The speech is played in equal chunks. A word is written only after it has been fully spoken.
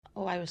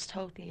Oh, I was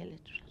totally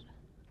illiterate.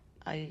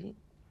 I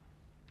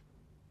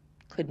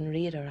couldn't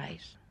read or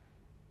write.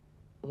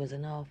 It was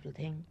an awful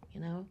thing,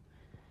 you know.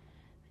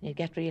 And you'd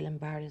get real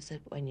embarrassed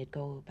when you'd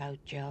go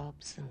about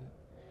jobs, and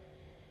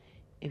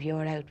if you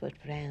were out with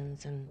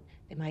friends and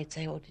they might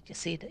say, oh, did you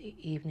see the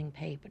evening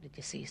paper? Did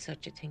you see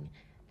such a thing?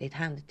 They'd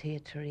hand it to you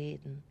to read,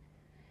 and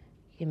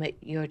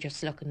you're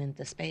just looking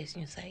into space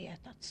and you say, yeah,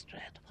 that's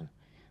dreadful.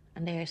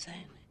 And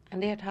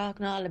they're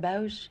talking all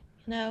about,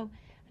 you know,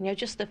 and you're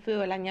just a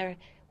fool and you're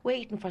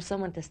waiting for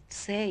someone to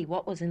say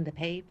what was in the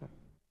paper.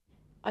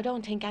 I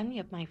don't think any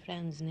of my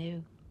friends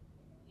knew.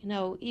 You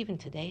know, even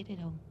today they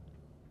don't.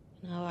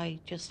 You know, I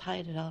just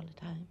hide it all the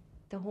time.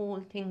 The whole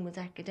thing was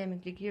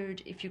academically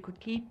geared. If you could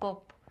keep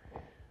up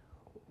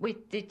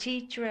with the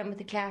teacher and with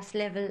the class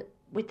level,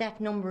 with that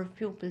number of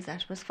pupils,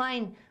 that was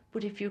fine.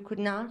 But if you could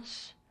not,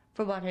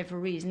 for whatever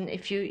reason,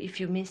 if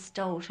you missed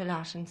out a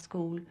lot in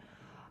school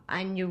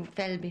and you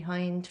fell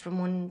behind from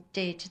one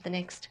day to the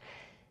next,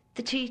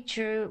 the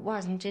teacher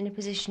wasn't in a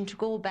position to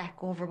go back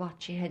over what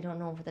she had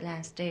done over the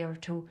last day or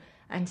two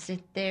and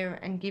sit there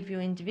and give you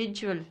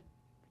individual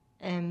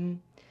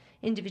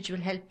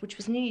help, which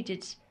was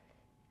needed.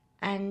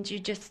 And you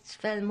just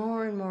fell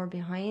more and more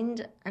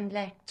behind and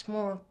lacked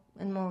more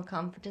and more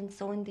confidence.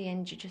 So in the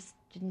end, you just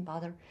didn't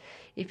bother.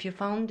 If you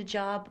found a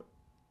job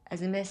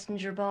as a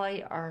messenger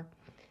boy or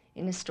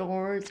in a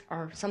stores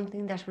or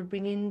something that would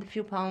bring in the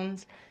few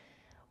pounds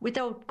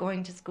without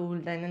going to school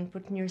then and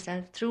putting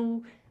yourself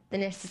through the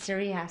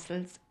necessary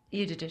hassles,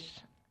 you did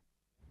it.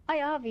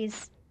 I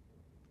always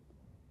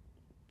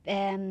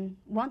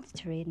wanted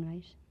to read and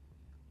write.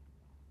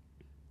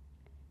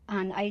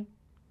 And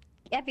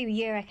every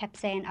year I kept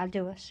saying, I'll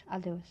do it.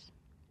 And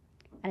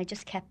I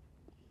just kept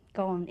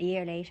going. A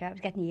year later, I was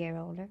getting a year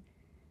older.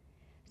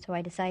 So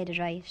I decided,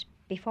 right,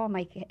 before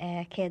my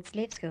kids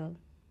leave school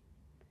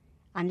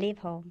and leave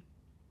home,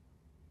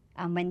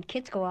 and when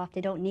kids go off,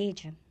 they don't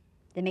need you.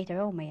 They make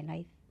their own way in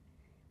life.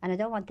 And I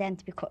don't want them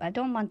to I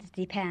don't want to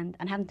depend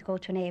on having to go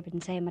to a neighbour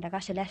and say, well, I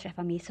got a letter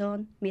from my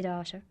son, my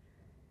daughter.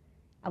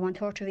 I want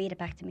her to read it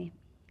back to me.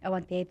 I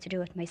want to be able to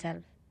do it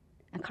myself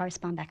and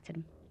correspond back to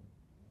them,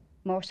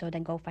 more so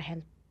than go for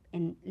help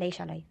in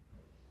later life.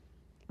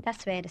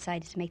 That's the way I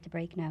decided to make the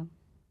break now.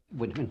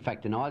 In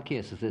fact, in all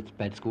cases, it's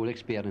bad school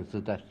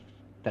experiences that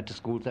the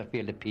schools have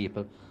failed the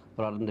people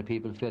rather than the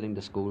people failing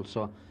the schools.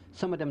 So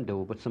some of them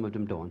do, but some of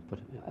them don't. But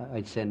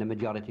I'd say in the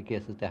majority of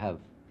cases they have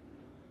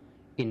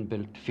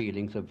inbuilt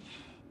feelings of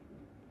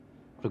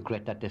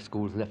regret that their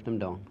schools left them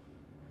down.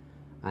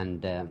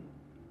 And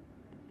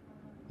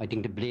I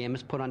think the blame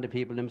is put on the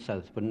people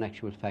themselves, but in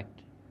actual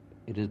fact,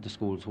 it is the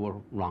schools who are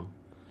wrong.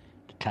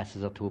 The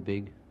classes are too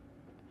big,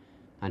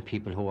 and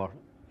people who are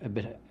a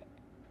bit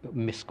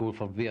miss school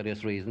for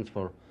various reasons,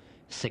 for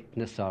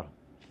sickness or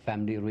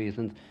family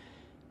reasons.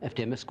 If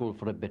they miss school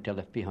for a bit, they're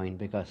left behind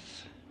because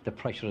the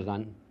pressure is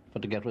on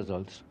to get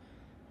results.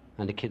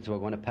 And the kids who are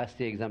going to pass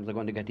the exams are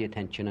going to get the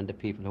attention, and the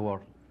people who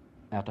are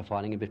after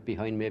falling a bit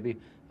behind maybe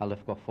are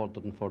left go further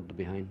and further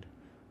behind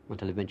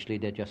until eventually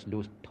they just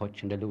lose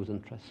touch and they lose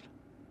interest.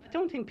 I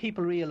don't think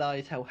people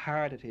realise how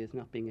hard it is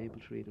not being able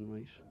to read and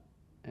write.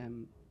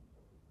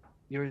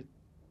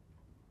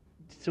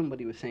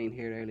 Somebody was saying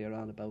here earlier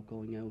on about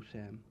going out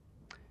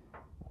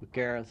with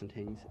girls and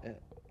things.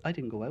 I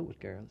didn't go out with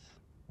girls.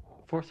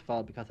 First of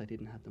all, because I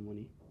didn't have the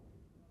money,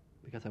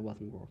 because I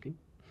wasn't working.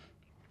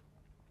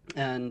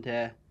 And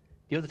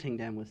the other thing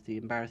then was the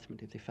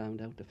embarrassment if they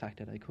found out the fact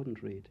that I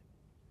couldn't read.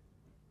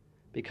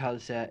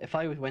 Because if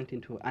I went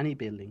into any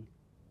building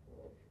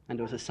and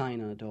there was a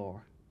sign on a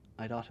door,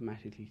 I'd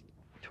automatically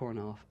turn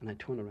off and I'd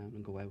turn around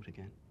and go out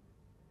again.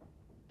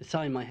 The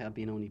sign might have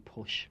been only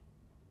push.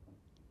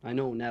 I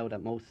know now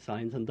that most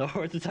signs on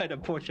doors is either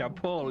push or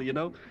pull, you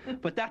know,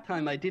 but that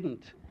time I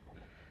didn't.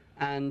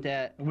 And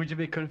would you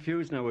be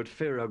confused now with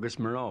fear agus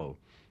morale?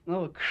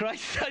 Oh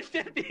Christ, I'd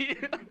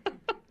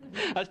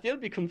still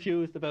be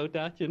confused about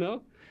that, you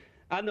know.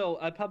 I know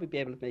I'd probably be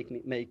able to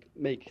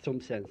make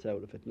some sense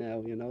out of it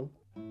now, you know.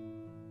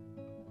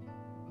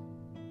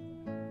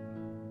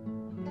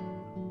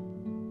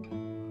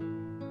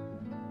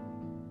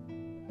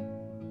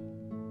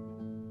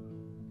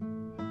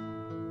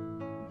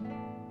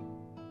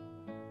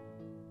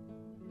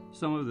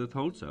 Some of the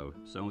thoughts of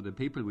some of the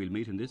people we'll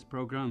meet in this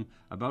programme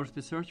about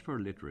the search for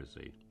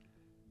literacy.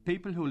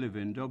 People who live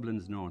in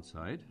Dublin's north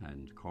side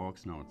and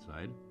Cork's north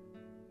side.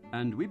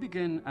 And we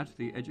begin at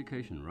the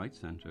Education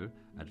Rights Centre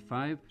at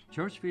 5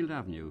 Churchfield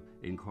Avenue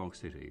in Cork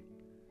City.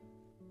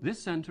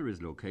 This centre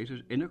is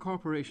located in a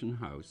corporation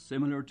house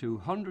similar to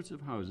hundreds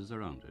of houses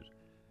around it.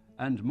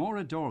 And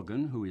Maura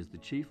Dorgan, who is the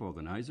chief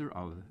organiser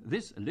of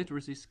this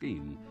literacy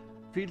scheme,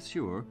 feels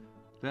sure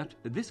that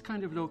this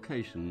kind of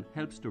location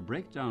helps to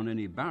break down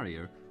any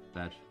barrier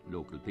that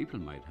local people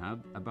might have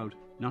about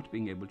not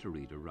being able to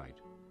read or write.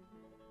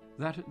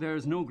 That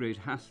there's no great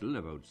hassle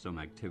about some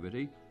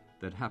activity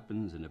that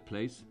happens in a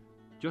place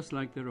just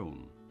like their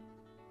own,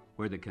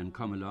 where they can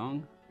come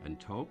along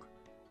and talk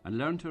and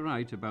learn to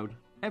write about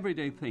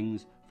everyday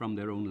things from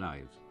their own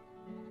lives.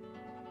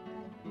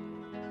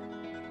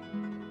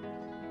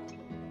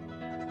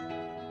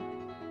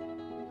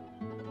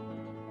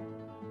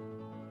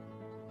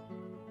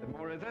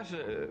 that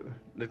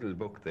little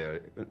book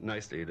there,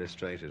 nicely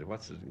illustrated,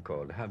 what's it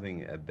called?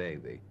 Having a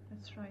Baby.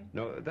 That's right.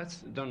 No,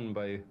 that's done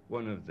by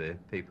one of the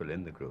people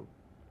in the group.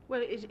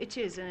 Well, it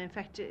is, and in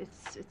fact,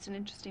 it's an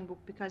interesting book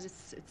because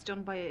it's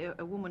done by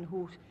a woman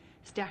who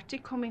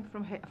started coming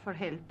for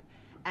help,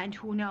 and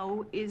who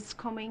now is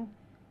coming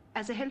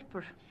as a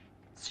helper.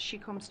 So she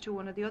comes to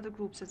one of the other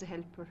groups as a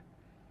helper.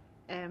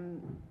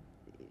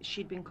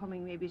 She'd been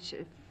coming maybe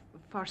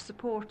for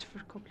support for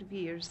a couple of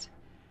years,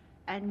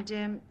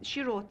 and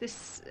she wrote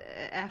this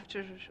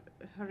after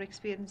her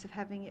experience of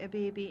having a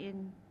baby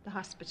in the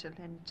hospital,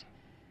 and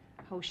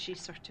how she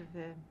sort of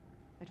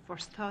at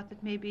first thought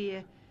that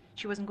maybe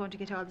she wasn't going to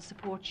get all the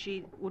support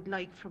she would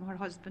like from her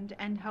husband,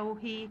 and how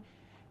he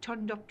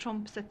turned up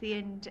trumps at the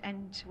end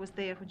and was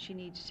there when she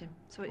needed him.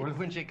 So well,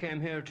 when she came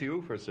here to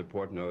you for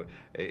support, no,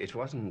 it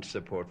wasn't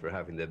support for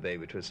having the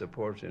baby, it was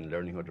support in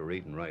learning how to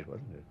read and write,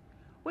 wasn't it?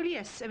 Well,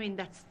 yes, I mean,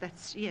 that's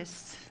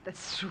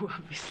true,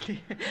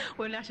 obviously.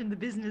 We're not in the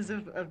business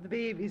of the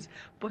babies,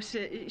 but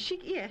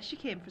she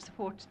came for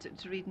support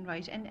to read and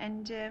write,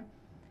 and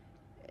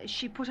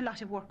she put a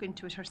lot of work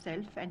into it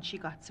herself, and she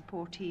got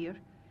support here,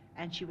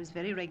 and she was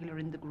very regular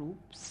in the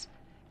groups,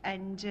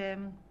 and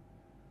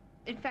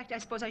in fact, I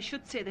suppose I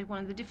should say that one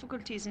of the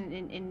difficulties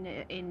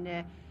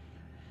in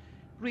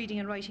reading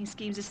and writing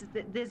schemes is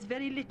that there's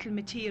very little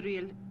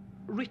material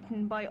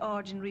written by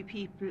ordinary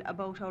people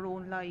about our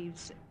own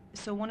lives.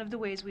 So one of the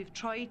ways we've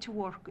tried to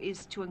work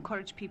is to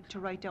encourage people to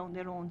write down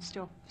their own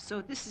stuff.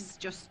 So this is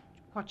just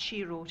what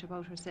she wrote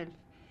about herself.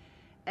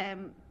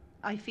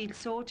 I feel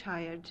so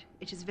tired.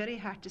 It is very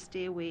hard to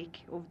stay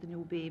awake over the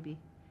new baby.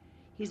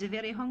 He's a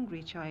very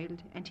hungry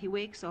child, and he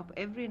wakes up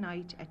every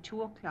night at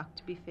 2 o'clock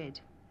to be fed.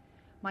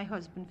 My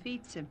husband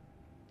feeds him.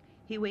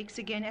 He wakes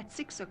again at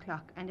 6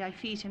 o'clock, and I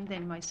feed him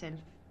then myself.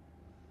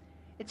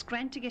 It's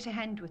grand to get a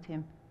hand with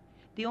him.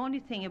 The only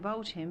thing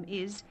about him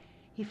is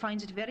he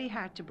finds it very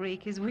hard to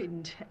break his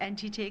wind, and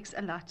he takes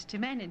a lot to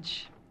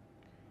manage.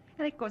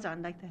 And it goes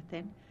on like that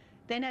then.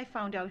 Then I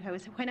found out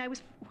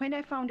when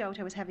I found out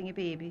I was having a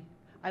baby,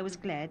 I was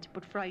glad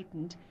but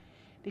frightened,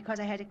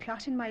 because I had a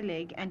clot in my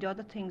leg and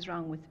other things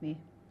wrong with me.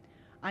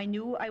 I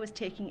knew I was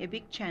taking a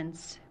big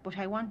chance, but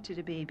I wanted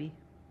a baby.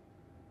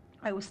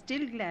 I was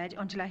still glad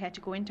until I had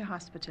to go into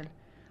hospital.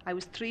 I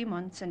was 3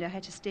 months and I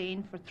had to stay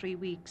in for 3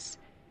 weeks.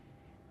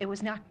 It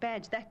was not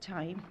bad that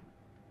time.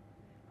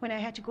 When I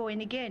had to go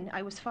in again,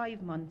 I was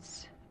 5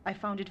 months. I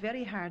found it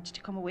very hard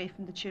to come away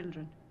from the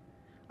children.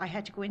 I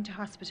had to go into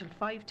hospital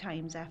 5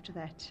 times after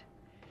that.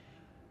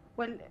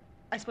 Well,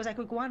 I suppose I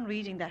could go on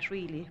reading that,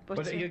 really.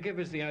 But you give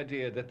us the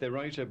idea that they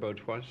write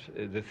about what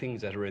the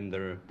things that are in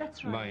their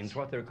minds,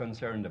 what they're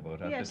concerned about at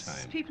the time.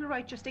 Yes, people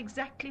write just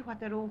exactly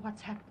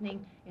what's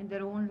happening in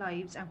their own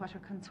lives and what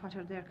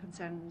are their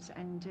concerns.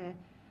 And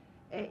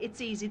it's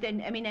easy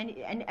then. I mean,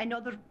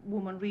 another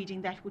woman reading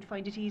that would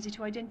find it easy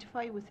to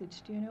identify with it,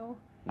 do you know?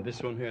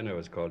 This one here now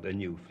is called A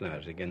New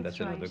Flat. Again, that's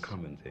another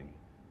common thing.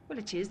 Well,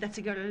 it is. That's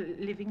a girl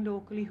living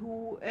locally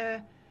who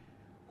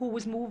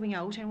was moving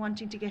out and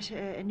wanting to get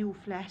a new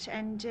flat,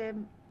 and it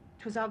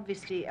was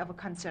obviously of a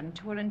concern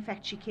to her. In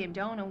fact, she came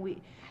down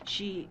and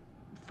she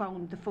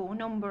found the phone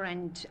number,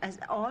 and as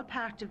all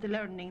part of the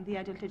learning, the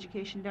adult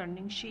education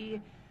learning,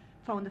 she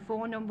found the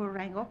phone number,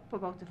 rang up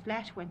about the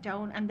flat, went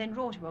down, and then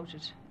wrote about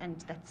it. And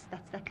that's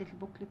that little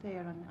booklet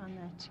there on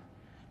that.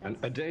 And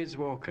a day's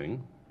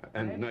walking,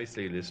 and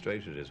nicely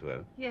illustrated as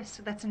well. Yes,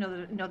 so that's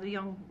another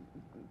young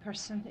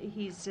person.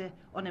 He's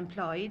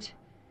unemployed.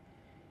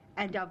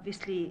 And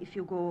obviously, if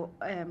you're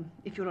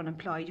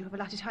unemployed, you have a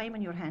lot of time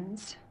on your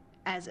hands,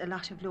 as a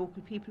lot of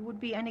local people would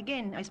be. And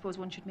again, I suppose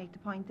one should make the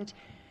point that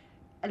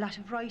a lot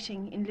of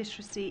writing in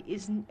literacy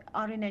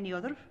or in any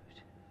other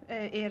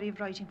area of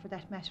writing for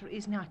that matter,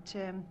 is not.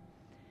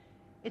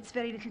 It's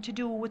very little to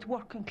do with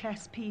working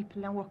class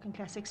people and working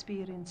class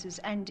experiences.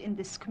 And in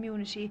this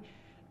community,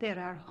 there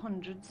are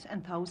hundreds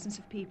and thousands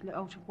of people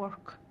out of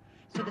work.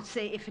 So that,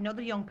 say, if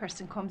another young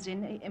person comes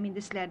in, I mean,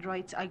 this lad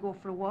writes, I go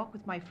for a walk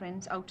with my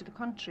friends out to the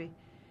country.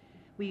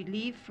 We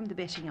leave from the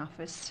betting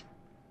office.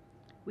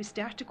 We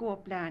start to go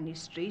up Blarney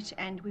Street,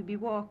 and we'll be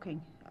walking.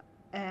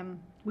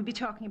 We'll be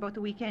talking about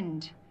the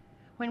weekend.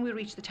 When we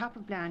reach the top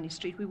of Blarney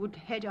Street, we would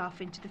head off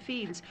into the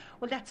fields.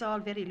 Well, that's all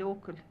very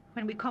local.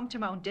 When we come to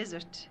Mount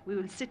Desert, we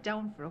will sit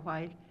down for a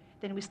while.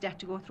 Then we start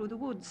to go through the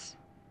woods.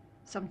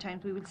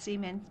 Sometimes we will see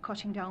men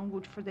cutting down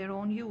wood for their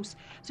own use.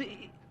 So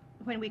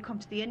when we come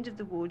to the end of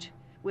the wood,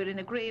 we're in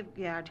a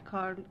graveyard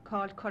called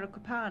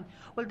Curracapan.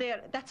 Well,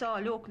 that's all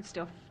local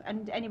stuff,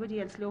 and anybody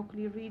else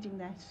locally reading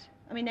that,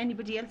 I mean,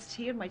 anybody else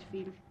here might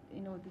feel,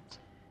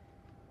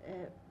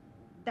 that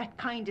that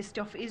kind of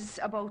stuff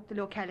is about the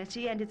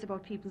locality and it's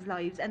about people's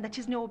lives, and that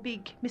is no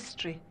big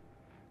mystery.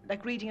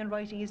 Like, reading and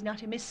writing is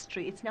not a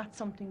mystery. It's not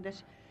something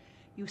that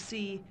you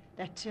see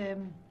that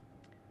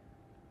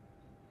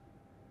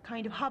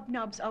kind of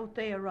hobnobs out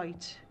there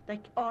write,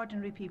 like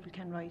ordinary people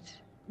can write.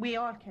 We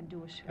all can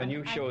do it. And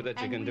you show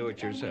that you can do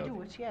it yourself. And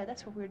we do it, yeah,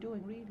 that's what we're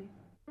doing, really.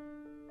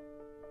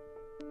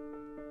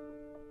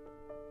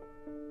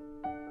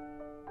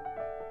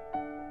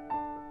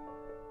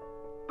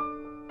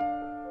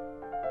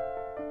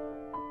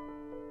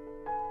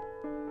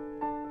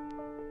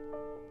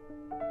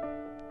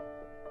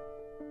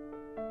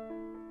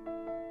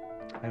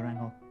 I rang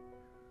up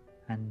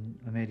and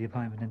I made the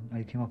appointment, and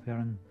I came up here,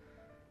 and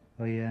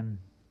I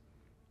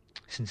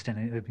since then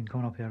I've been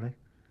coming up here. Like,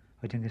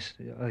 I think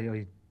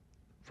I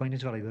find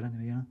it's very good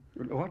anyway, you know.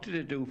 What did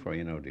it do for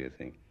you now, do you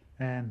think?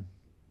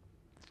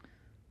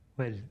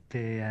 Well,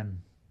 they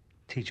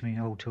teach me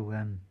how to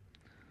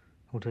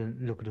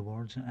look at the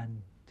words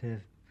and to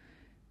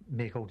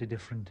make out the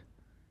different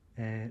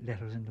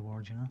letters in the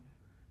words, you know.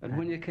 And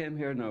when you came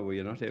here now, were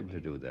you not able to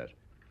do that?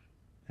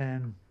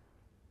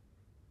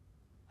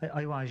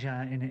 I was,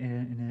 yeah,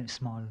 in a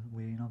small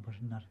way, you know, but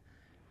not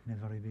in a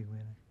very big way.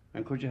 Like.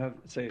 And could you have,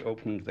 say,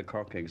 opened the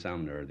Cork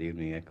Examiner or the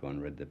Evening Echo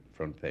and read the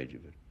front page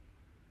of it?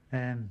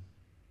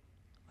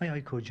 I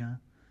could, yeah,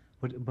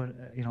 but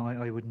you know,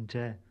 I wouldn't.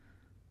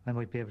 I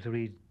might be able to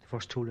read the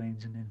first 2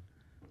 lines, and then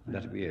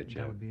that'd be it.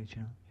 That would be it,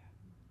 you know.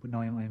 But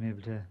now I'm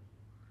able to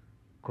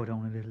go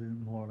down a little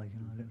more, like, you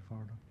know, a little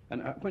further.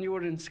 And when you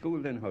were in school,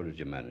 then how did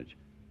you manage?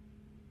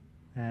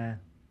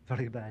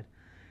 Very bad.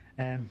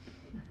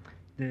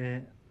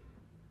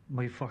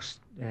 My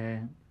first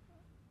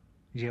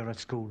year at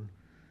school,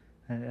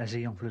 as a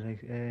young fella,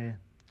 like,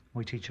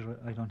 my teacher,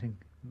 I don't think,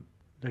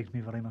 liked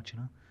me very much, you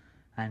know,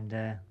 and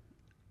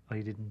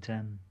I didn't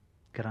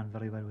get on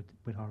very well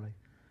with her, like.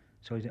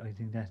 So I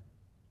think that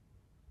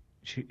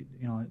she,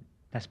 you know,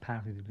 that's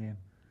partly the blame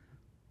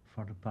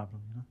for the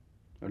problem, you know.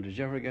 Well, did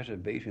you ever get a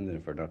beating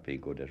then for not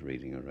being good at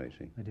reading or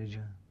writing? I did,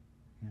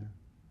 yeah.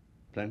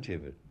 Plenty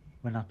of it?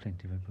 Well, not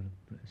plenty of it,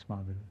 but a small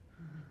bit of it.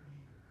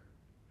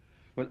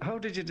 Well, how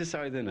did you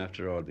decide then,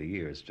 after all the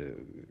years,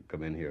 to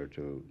come in here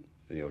to,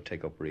 you know,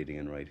 take up reading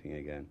and writing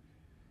again?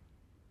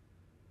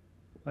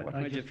 What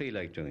made you feel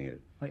like doing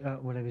it?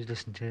 Well, I was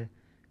listening to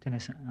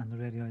Dennis on the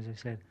radio, as I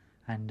said,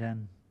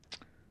 and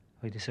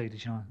I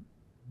decided, you know,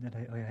 that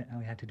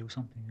I had to do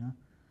something, you know,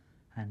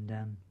 and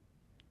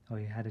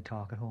I had a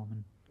talk at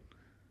home,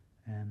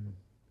 and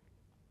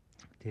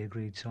they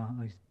agreed, so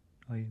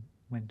I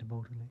went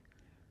about it.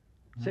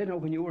 Like, say now,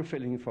 when you were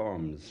filling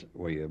forms,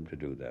 were you able to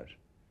do that?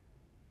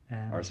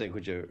 Or say,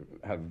 could you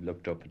have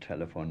looked up a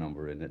telephone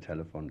number in a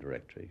telephone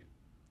directory?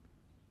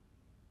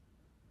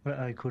 Well,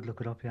 I could look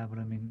it up, yeah, but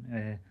I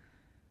mean,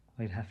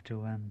 I'd have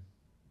to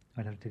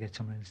get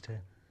someone else to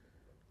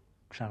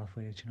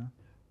clarify it, you know.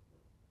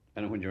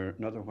 And when you're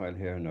another while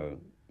here now,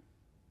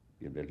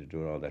 you'll be able to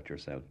do all that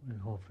yourself? Well,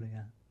 hopefully,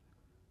 yeah.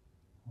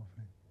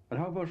 Hopefully. And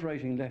how about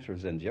writing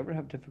letters then? Do you ever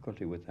have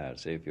difficulty with that?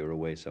 Say if you're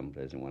away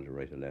someplace and want to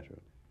write a letter?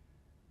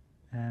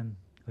 I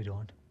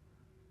don't.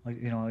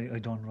 I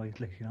don't write,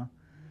 like, you know.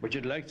 But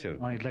you'd like to?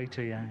 I'd like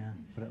to, yeah,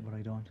 but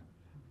I don't.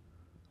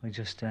 I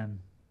just,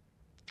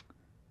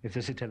 if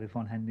there's a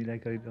telephone handy,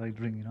 like, I'd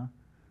ring, you know.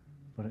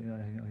 But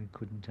I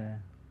couldn't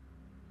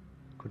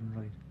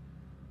write.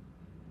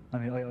 I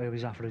mean, I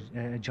was offered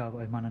a job.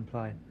 I'm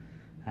unemployed,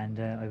 and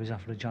I was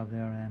offered a job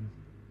there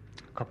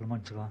a couple of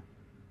months ago,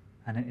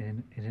 and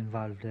it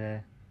involved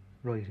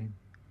writing,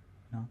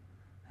 you know.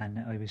 And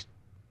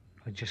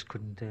I just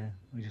couldn't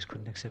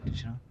accept it,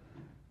 you know,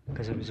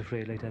 because I was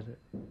afraid, like, that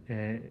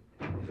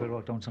if I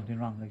wrote down something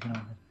wrong, like, you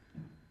know,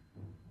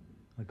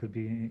 I could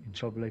be in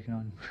trouble, like, you know.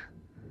 And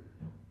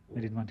I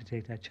didn't want to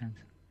take that chance.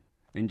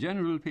 In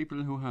general,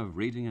 people who have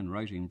reading and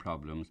writing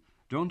problems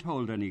don't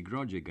hold any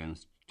grudge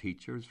against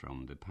teachers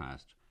from the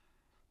past,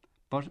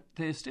 but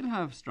they still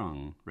have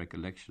strong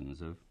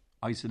recollections of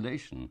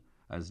isolation,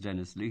 as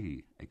Dennis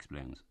Leahy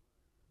explains.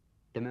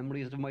 The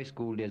memories of my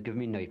school days give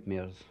me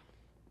nightmares.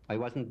 I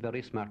wasn't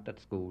very smart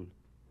at school,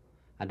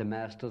 and the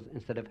masters,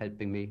 instead of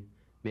helping me,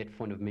 made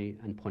fun of me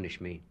and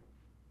punished me.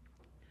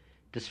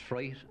 This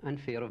fright and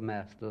fear of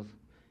masters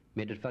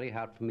made it very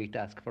hard for me to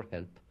ask for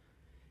help,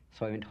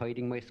 so I went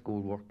hiding my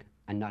schoolwork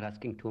and not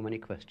asking too many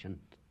questions.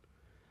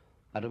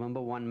 I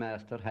remember one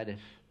master had it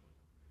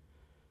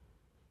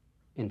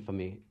in for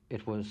me.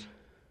 It was,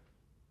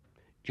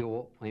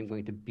 "Joe, I'm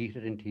going to beat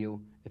it into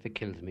you if it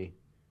kills me,"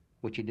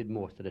 which he did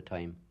most of the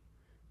time.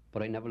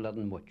 But I never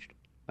learned much.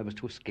 I was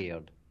too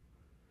scared.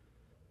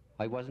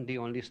 I wasn't the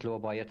only slow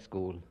boy at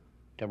school.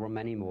 There were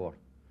many more,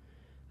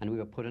 and we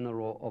were put in a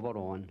row of our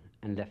own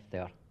and left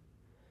there.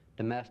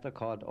 The master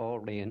called our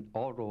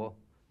row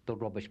the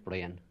rubbish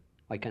brain.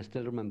 I can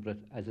still remember it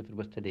as if it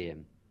was today.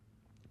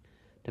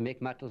 To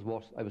make matters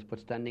worse, I was put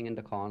standing in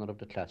the corner of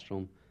the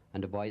classroom,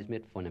 and the boys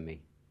made fun of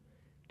me.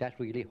 That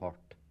really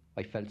hurt.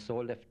 I felt so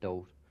left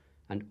out,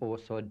 and oh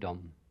so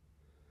dumb.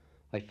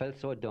 I felt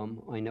so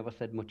dumb I never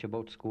said much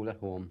about school at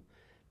home,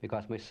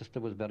 because my sister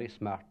was very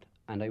smart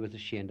and I was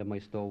ashamed of my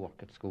slow work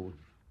at school.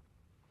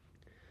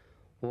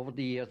 Over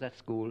the years at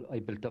school, I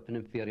built up an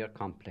inferior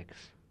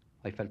complex.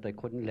 I felt I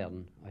couldn't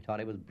learn. I thought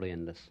I was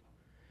brainless.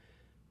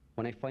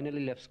 When I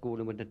finally left school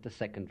and went into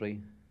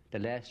secondary, the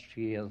last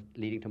 3 years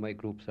leading to my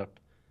group cert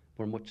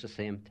were much the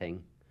same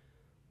thing,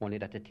 only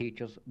that the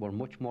teachers were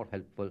much more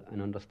helpful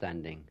and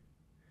understanding.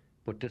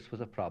 But this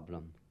was a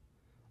problem.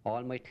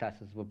 All my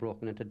classes were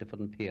broken into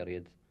different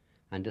periods,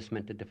 and this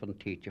meant a different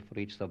teacher for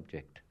each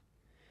subject.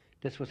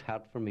 This was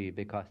hard for me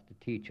because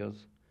the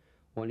teachers,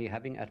 only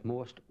having at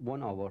most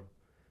 1 hour,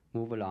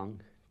 move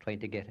along, trying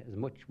to get as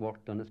much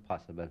work done as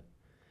possible.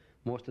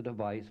 Most of the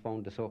boys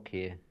found this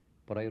okay,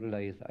 but I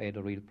realised I had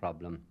a real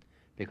problem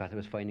because I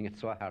was finding it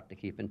so hard to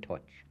keep in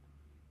touch.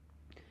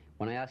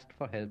 When I asked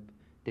for help,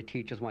 the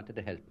teachers wanted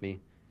to help me,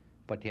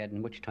 but they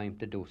hadn't much time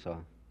to do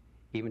so.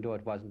 Even though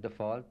it wasn't the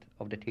fault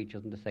of the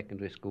teachers in the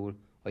secondary school,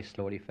 I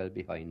slowly fell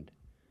behind.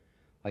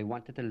 I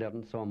wanted to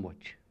learn so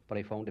much, but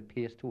I found the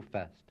pace too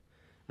fast,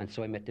 and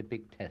so I met the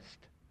big test.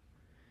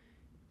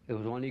 It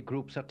was only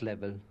groups at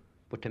level,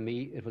 but to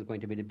me it was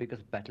going to be the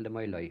biggest battle of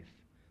my life.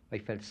 I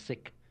felt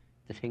sick,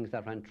 the things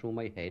that ran through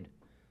my head.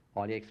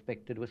 All I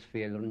expected was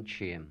failure and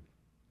shame.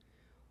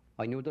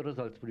 I knew the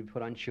results would be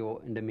put on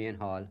show in the main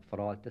hall for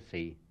all to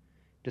see.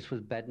 This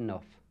was bad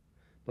enough,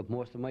 but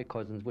most of my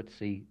cousins would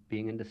see,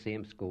 being in the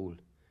same school.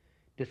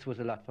 This was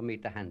a lot for me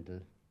to handle.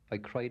 I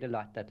cried a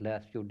lot that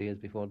last few days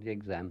before the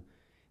exam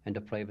in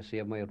the privacy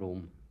of my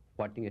room,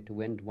 wanting it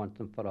to end once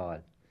and for all.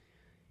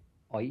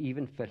 I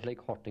even felt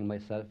like hurting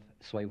myself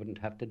so I wouldn't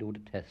have to do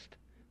the test,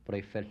 but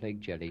I felt like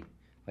jelly.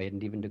 I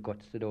hadn't even the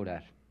guts to do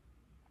that.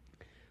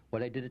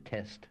 Well, I did a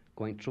test,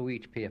 going through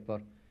each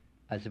paper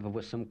as if it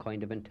was some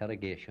kind of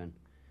interrogation.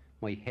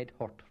 My head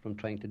hurt from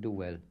trying to do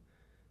well.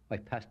 I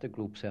passed the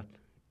group set,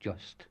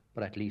 just,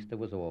 but at least it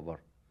was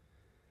over.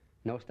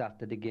 Now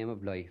started the game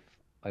of life.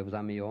 I was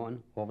on my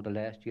own over the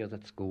last years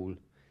at school.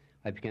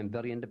 I became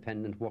very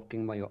independent,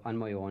 working on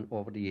my own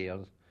over the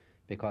years,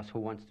 because who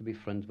wants to be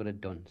friends with a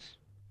dunce?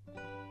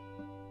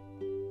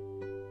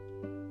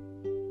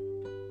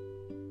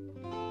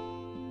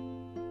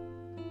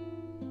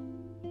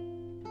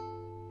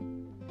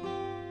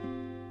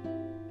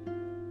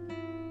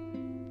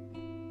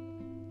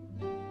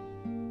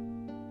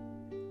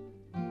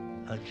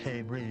 I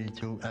came really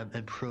to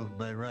improve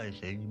my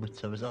writing,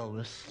 which I was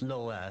always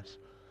slow at.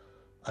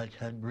 I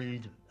can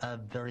read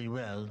very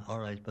well, all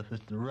right, but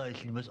the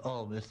writing was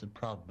always the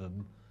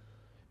problem.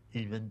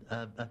 Even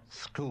at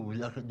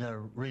school, I could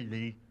never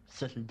really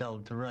settle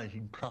down to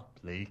writing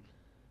properly,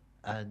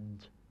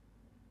 and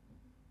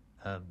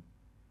I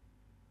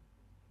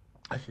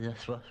think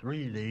that's what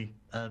really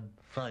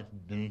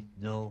frightened me.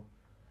 No,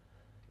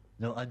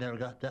 I never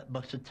got that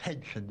much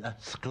attention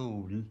at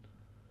school,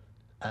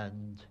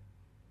 and.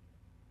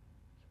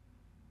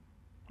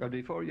 Well,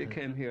 before you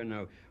came here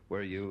now,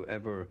 were you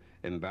ever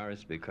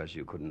embarrassed because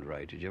you couldn't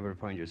write? Did you ever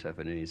find yourself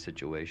in any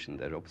situation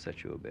that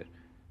upset you a bit?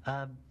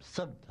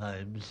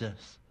 Sometimes,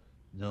 yes.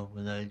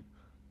 When I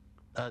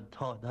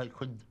thought I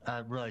couldn't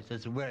write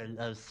as well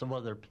as some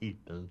other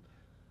people.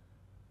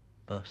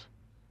 But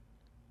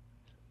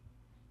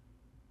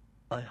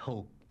I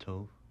hope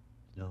to.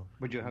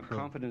 Would you have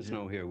confidence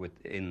now here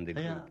within the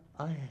group?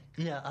 I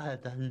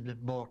have a little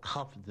bit more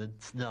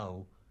confidence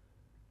now.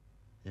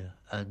 Yeah,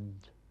 and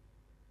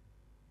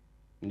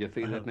you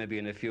feel that maybe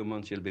in a few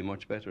months you'll be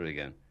much better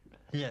again?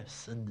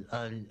 Yes, and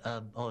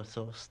I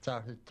also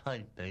started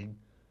typing,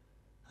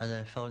 and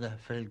I found that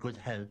very good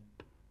help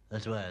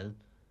as well.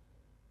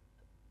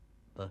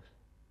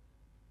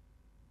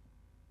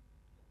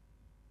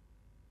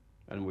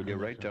 And will you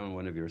write down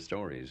one of your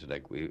stories?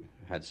 Like we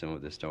had some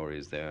of the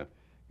stories there,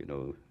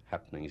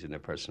 happenings in a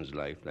person's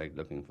life, like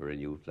looking for a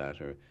new flat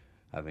or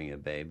having a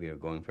baby or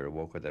going for a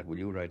walk or that. Will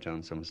you write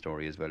down some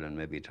story as well and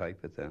maybe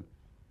type it then?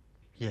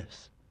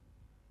 Yes.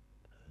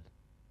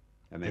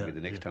 And maybe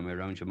the next time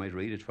around you might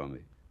read it for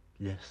me.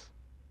 Yes.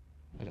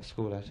 I left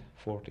school at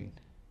 14.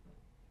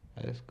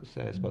 I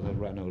suppose I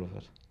ran out of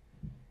it.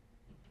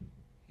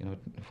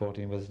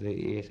 14 was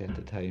the age at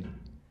the time.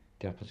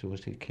 The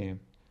opportunity came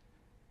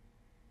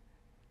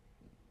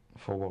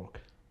for work.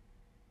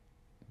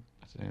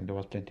 And there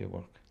was plenty of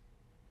work.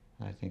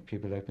 And I think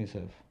people like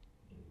myself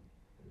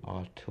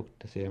all took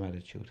the same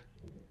attitude.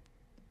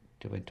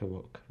 They went to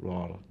work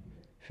rather,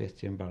 faced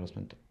the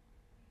embarrassment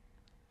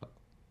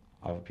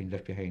of being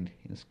left behind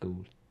in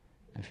school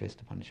and faced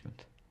the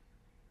punishment.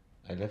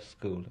 I left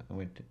school and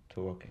went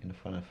to work in a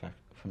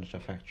furniture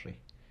factory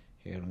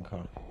here in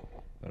Cork,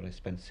 where I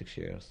spent 6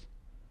 years.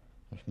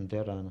 And from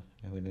there on,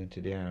 I went into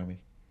the army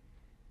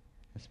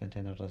and spent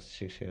another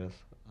 6 years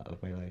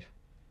of my life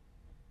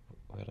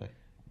where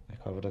I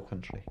covered the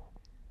country.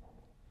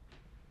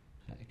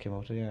 I came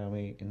out of the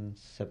army in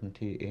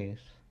 78.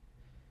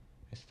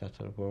 I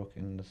started work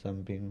in the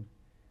Sunbeam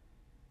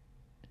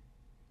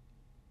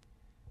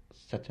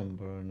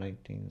September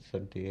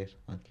 1978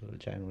 until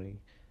January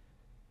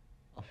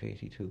of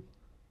 82.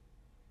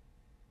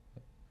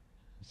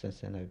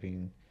 Since then I've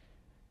been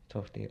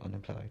totally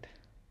unemployed.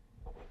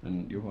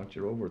 And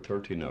you're over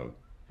 30 now?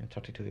 I'm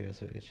 32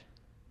 years of age.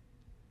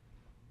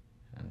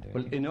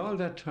 Well, in all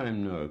that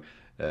time now,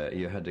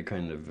 you had a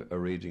kind of a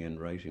reading and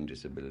writing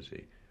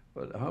disability.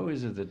 Well, how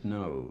is it that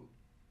now,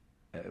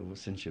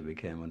 since you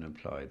became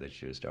unemployed,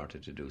 that you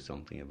started to do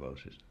something about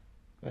it?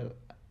 Well,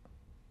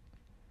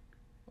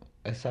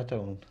 I sat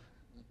down,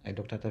 I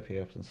looked at the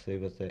papers and see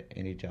was there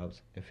any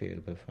jobs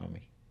available for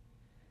me.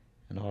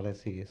 And all I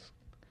see is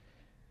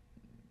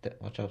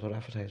that what jobs were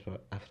advertised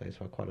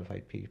for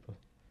qualified people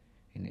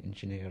in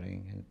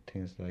engineering and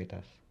things like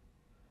that.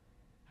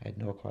 I had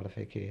no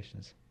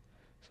qualifications,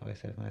 so I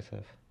said to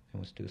myself, I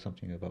must do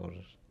something about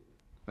it.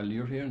 Well,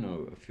 you're here now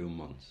a few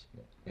months,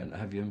 and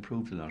have you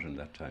improved a lot in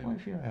that time? I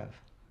feel I have.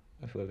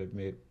 I feel I've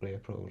made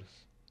great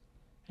progress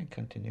and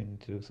continuing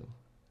to do so.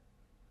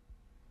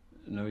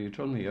 Now, you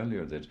told me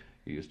earlier that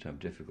you used to have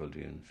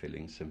difficulty in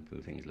filling simple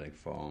things like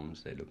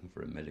forms, say looking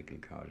for a medical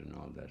card and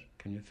all that.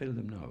 Can you fill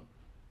them now?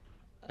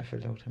 I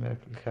filled out a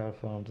medical card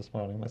form this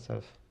morning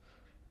myself.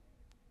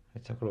 I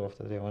took it off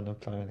the day on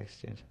employment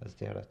exchange. I was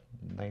there at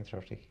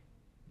 9:30.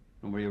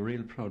 And were you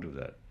real proud of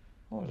that?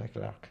 Oh, like a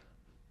lark.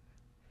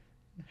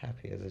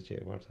 Happy as a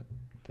jaybird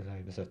that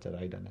I was at that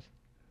I done it.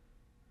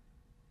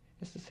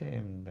 It's the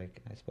same,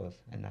 like, I suppose,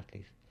 an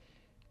athlete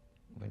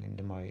winning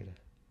the mile.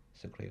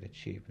 It's a great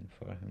achievement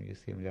for him. You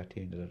see him at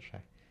the end of the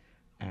track,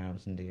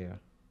 arms in the air,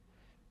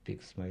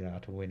 big smile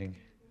after winning.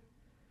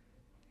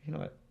 You know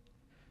what?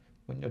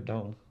 When you're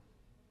down,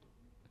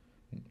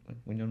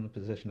 when you're in a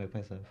position like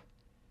myself,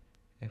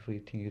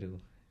 everything you do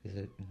is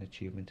an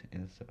achievement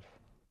in itself.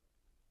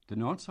 The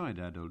Northside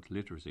Adult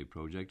Literacy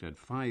Project at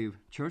 5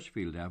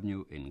 Churchfield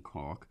Avenue in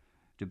Cork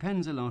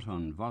depends a lot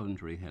on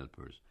voluntary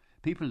helpers,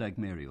 people like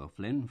Mary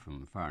O'Flynn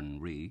from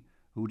Farnree,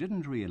 who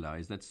didn't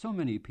realise that so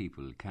many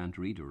people can't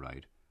read or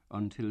write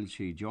until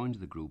she joined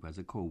the group as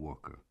a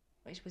co-worker.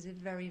 It was a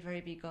very,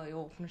 very big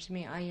eye-opener to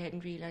me. I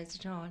hadn't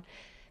realised at all,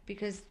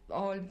 because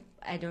all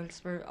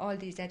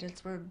these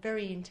adults were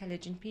very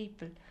intelligent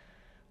people,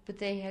 but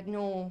they had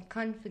no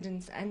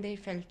confidence, and they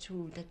felt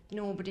too that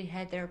nobody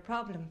had their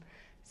problem.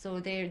 So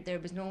there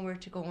was nowhere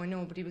to go, and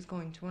nobody was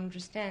going to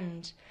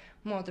understand.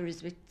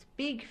 Mothers with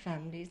big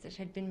families that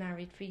had been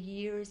married for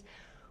years,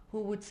 who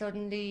would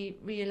suddenly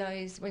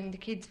realise when the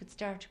kids would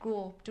start to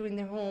grow up doing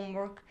their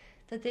homework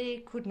that they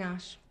could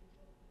not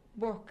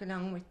work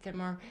along with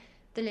them, or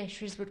the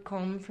letters would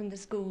come from the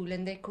school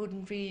and they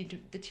couldn't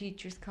read the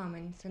teacher's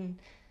comments. And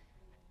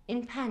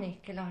in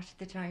panic a lot of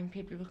the time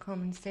people would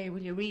come and say,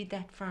 will you read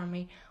that for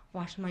me?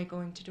 What am I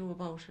going to do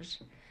about it?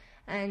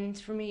 And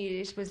for me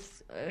it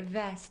was a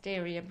vast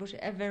area, but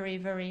a very,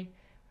 very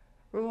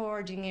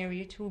rewarding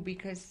area too,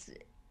 because,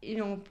 you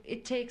know,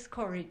 it takes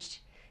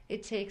courage.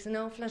 It takes an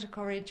awful lot of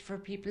courage for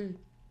people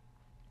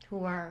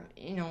who are,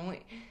 you know,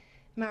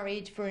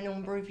 married for a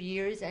number of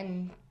years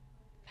and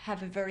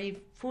have a very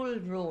full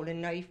role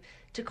in life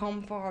to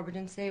come forward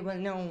and say, well,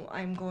 no,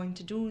 I'm going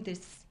to do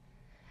this,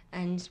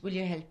 and will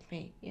you help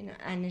me? You know,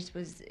 and it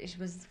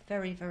was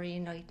very, very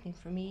enlightening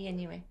for me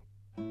anyway.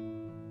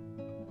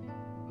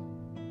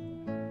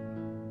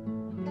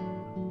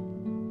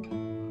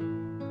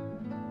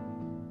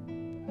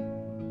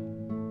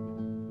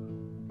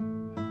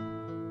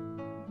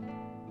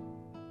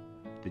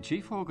 The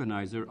chief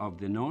organiser of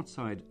the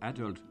Northside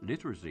Adult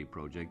Literacy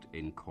Project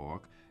in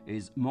Cork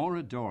is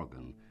Maura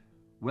Dorgan,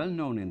 well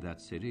known in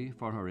that city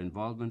for her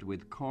involvement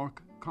with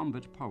Cork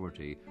Combat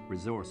Poverty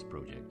Resource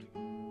Project.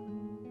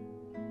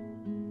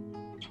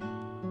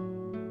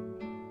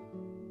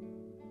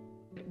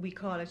 We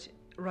call it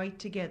Write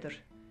Together,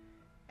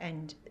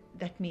 and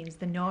that means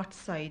the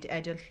Northside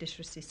Adult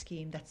Literacy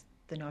Scheme. That's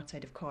the north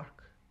side of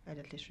Cork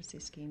Adult Literacy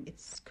Scheme.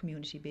 It's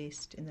community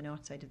based in the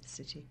north side of the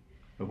city.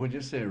 But when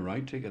you say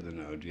Write Together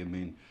now, do you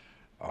mean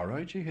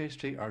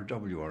R-I-G-H-T or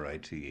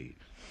W-R-I-T-E?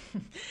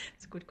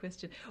 It's a good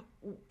question.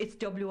 It's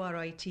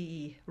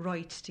W-R-I-T-E,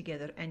 Write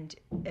Together, and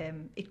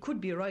it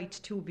could be right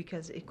too,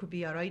 because it could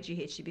be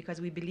R-I-G-H-T, because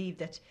we believe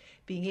that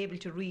being able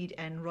to read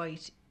and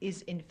write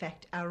is in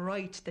fact a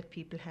right that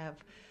people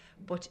have.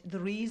 But the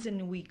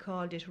reason we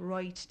called it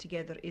Write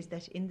Together is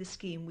that in the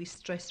scheme we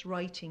stress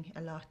writing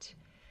a lot,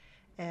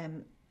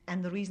 and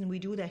the reason we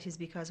do that is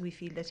because we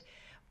feel that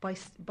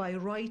by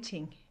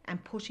writing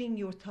and putting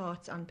your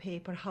thoughts on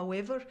paper,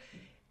 however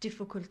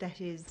difficult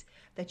that is,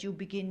 that you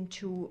begin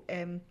to,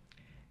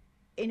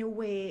 in a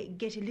way,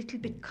 get a little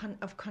bit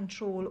of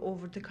control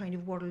over the kind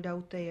of world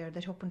out there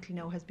that up until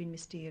now has been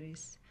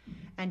mysterious.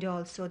 And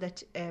also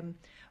that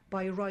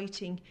by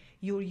writing,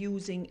 you're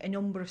using a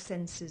number of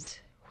senses,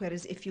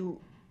 whereas if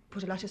you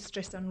put a lot of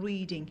stress on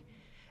reading,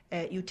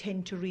 you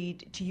tend to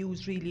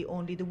use really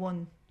only the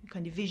one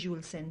kind of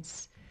visual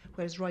sense.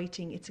 Whereas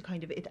writing, it's a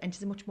kind of, and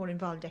it's a much more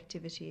involved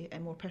activity,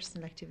 and more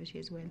personal activity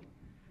as well.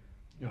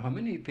 Now, how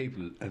many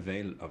people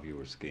avail of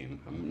your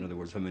scheme? In other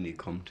words, how many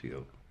come to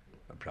you,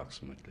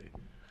 approximately?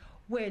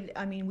 Well,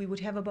 I mean, we would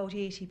have about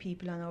 80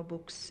 people on our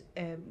books.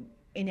 In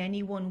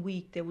any one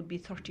week, there would be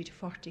 30 to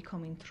 40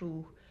 coming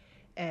through.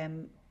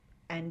 And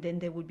then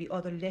there would be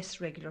other less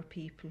regular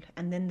people.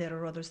 And then there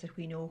are others that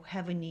we know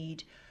have a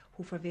need,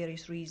 who for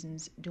various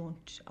reasons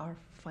don't, or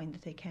find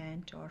that they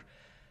can't, or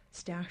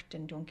start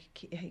and don't,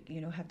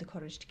 have the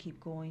courage to keep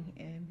going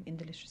in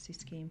the literacy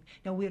scheme.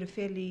 Now, we're a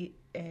fairly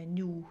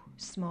new,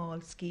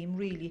 small scheme,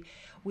 really.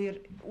 We're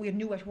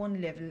new at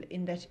one level,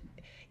 in that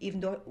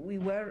even though we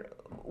were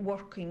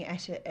working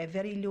at a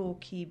very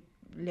low-key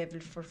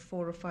level for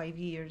 4 or 5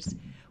 years,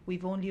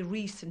 we've only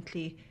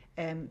recently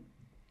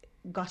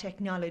got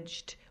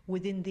acknowledged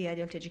within the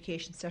adult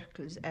education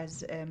circles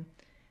as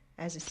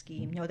a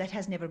scheme. Now, that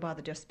has never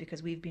bothered us,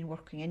 because we've been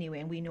working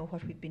anyway and we know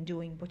what we've been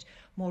doing, but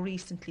more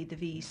recently the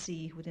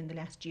VEC within the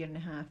last year and a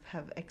half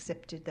have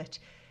accepted that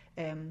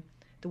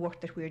the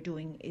work that we're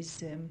doing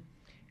is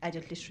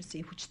adult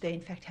literacy, which they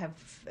in fact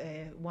have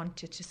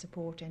wanted to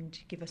support and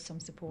give us some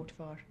support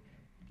for.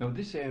 Now,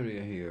 this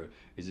area here,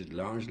 is it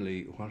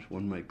largely what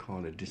one might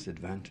call a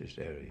disadvantaged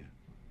area?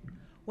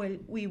 Well,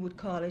 we would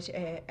call it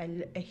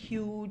a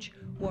huge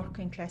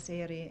working class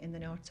area in the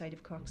north side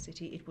of Cork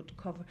City. It would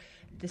cover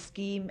the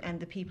scheme, and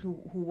the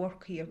people who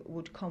work here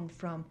would come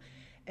from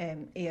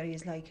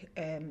areas like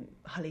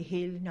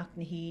Hollyhill,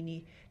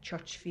 Knocknaheeny,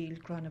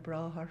 Churchfield,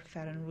 Granabraher,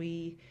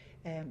 Farranree,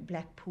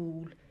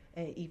 Blackpool,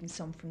 even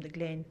some from the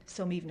Glen,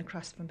 some even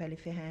across from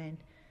Ballyphehane,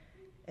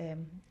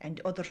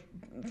 and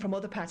from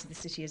other parts of the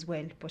city as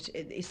well. But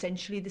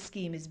essentially the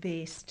scheme is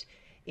based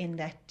in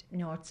that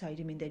north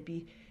side. I mean, there'd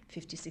be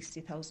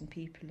 50,000-60,000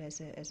 people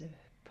as a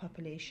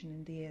population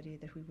in the area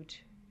that we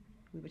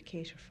would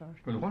cater for.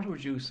 Well, what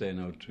would you say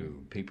now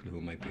to people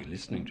who might be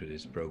listening to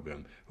this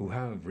programme, who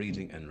have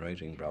reading and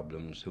writing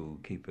problems, who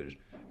keep it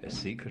a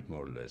secret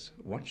more or less?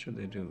 What should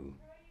they do?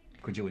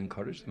 Could you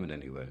encourage them in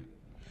any way?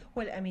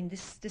 Well, I mean,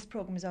 this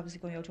programme is obviously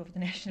going out over the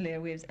national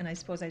airwaves, and I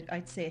suppose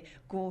I'd say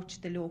go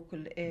to the local,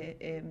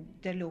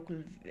 their local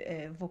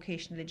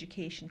vocational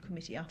education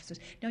committee officers.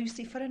 Now, you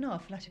see, for an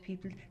awful lot of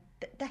people,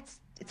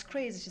 it's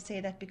crazy to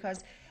say that,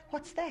 because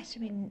what's that? I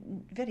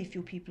mean, very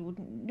few people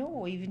wouldn't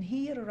know. Even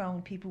here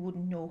around, people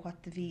wouldn't know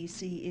what the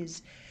VEC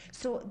is.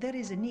 So there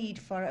is a need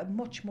for a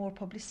much more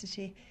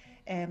publicity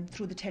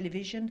through the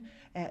television.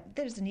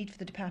 There is a need for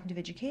the Department of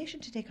Education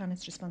to take on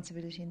its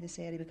responsibility in this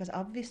area, because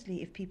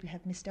obviously if people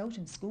have missed out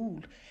in school,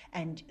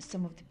 and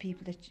some of the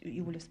people that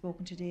you will have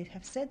spoken to today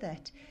have said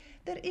that,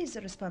 there is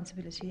a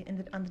responsibility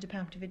on the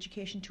Department of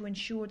Education to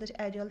ensure that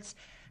adults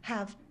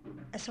have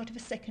a sort of a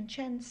second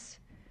chance.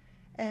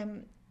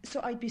 So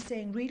I'd be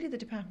saying really the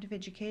Department of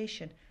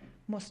Education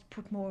must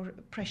put more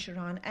pressure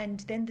on,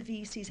 and then the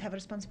VECs have a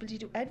responsibility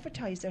to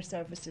advertise their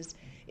services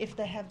if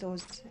they have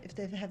those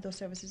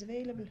services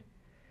available.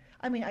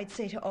 I mean, I'd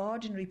say to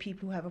ordinary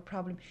people who have a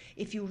problem,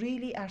 if you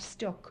really are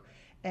stuck,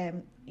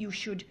 you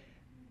should.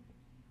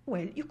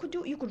 Well, you could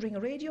ring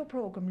a radio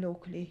programme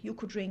locally. You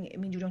could ring. I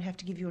mean, you don't have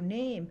to give your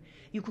name.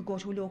 You could go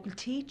to a local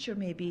teacher,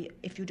 maybe.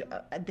 If you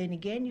then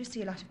again, you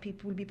see a lot of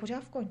people will be put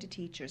off going to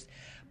teachers,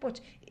 but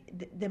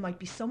there might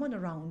be someone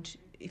around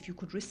if you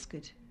could risk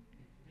it.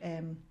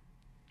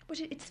 But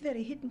it's a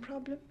very hidden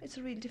problem. It's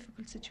a real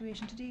difficult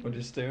situation to deal with. But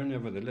it's there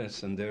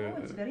nevertheless, and there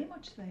it's very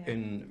much there.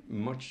 In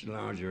much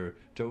larger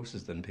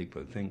doses than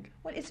people think.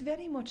 Well, it's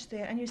very much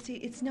there, and you see,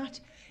 it's not.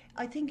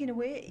 I think in a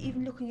way,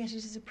 even looking at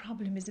it as a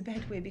problem is a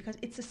bad way, because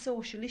it's a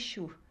social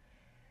issue.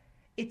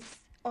 It's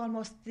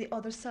almost the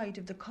other side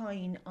of the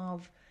coin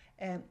of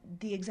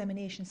the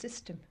examination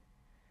system.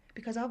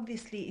 Because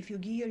obviously if you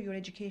gear your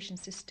education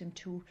system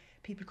to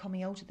people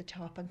coming out at the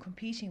top and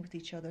competing with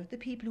each other, the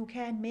people who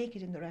can make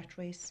it in the rat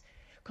race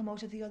come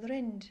out at the other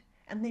end,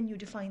 and then you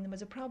define them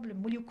as a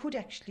problem. Well, you could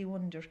actually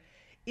wonder,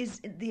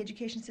 is the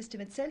education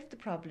system itself the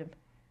problem,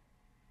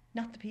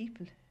 not the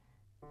people?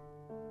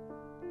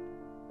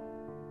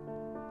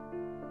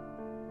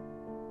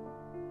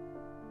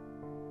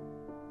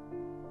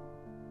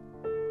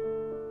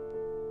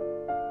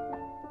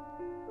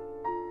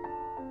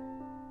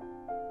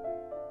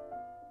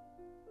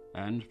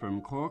 And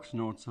from Cork's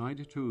north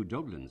side to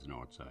Dublin's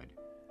north side.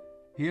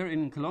 Here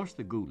in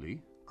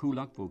Coolosh-the-Gooley,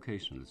 Coolock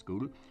Vocational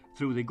School,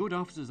 through the good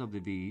offices of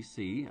the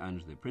VEC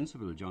and the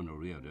Principal John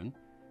Readin,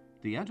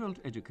 the Adult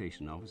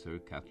Education Officer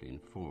Kathleen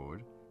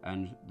Ford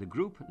and the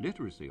Group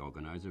Literacy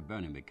Organiser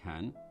Bernie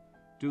McCann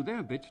do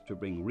their bit to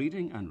bring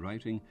reading and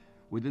writing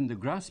within the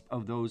grasp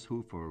of those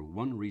who, for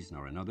one reason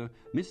or another,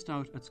 missed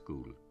out at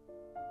school.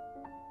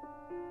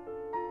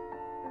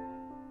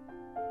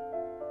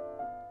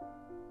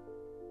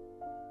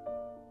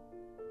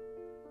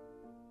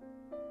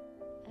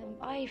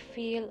 I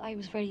feel I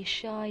was very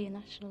shy in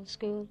national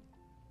school.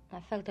 I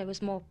felt I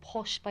was more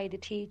pushed by the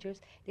teachers.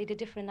 They had a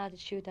different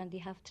attitude than they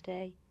have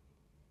today.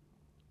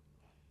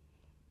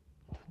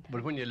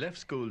 But when you left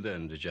school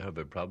then, did you have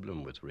a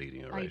problem with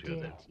reading or writing? I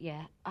did, then?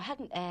 yeah. I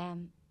hadn't,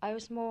 I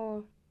was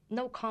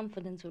no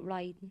confidence with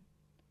writing.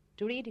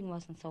 The reading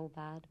wasn't so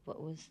bad, but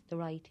it was the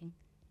writing.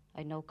 I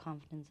had no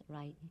confidence at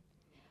writing.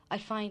 I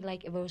find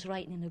like if I was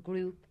writing in a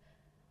group,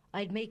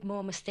 I'd make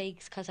more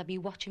mistakes because I'd be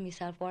watching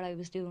myself what I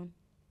was doing.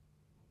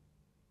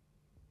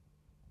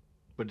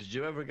 But did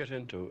you ever get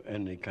into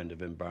any kind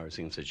of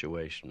embarrassing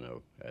situation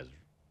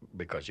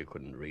because you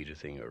couldn't read a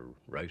thing or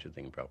write a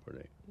thing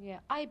properly? Yeah,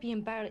 I'd be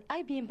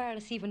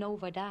embarrassed even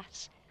over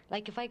that.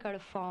 Like if I got a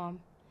form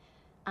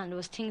and there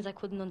was things I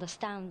couldn't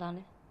understand on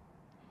it,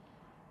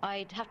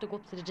 I'd have to go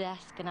up to the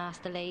desk and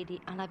ask the lady,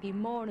 and I'd be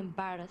more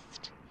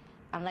embarrassed.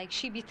 And like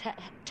she'd be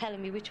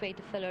telling me which way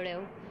to fill her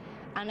out.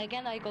 And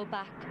again I'd go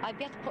back. I'd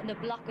be putting a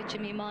blockage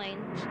in my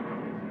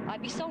mind.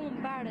 I'd be so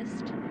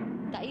embarrassed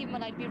that even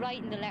when I'd be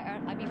writing the letter,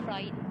 I'd be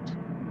frightened.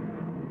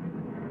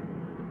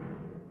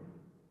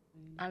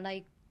 And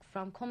like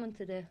from coming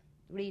to the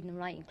reading and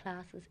writing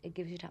classes, it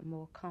gives you that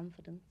more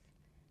confidence.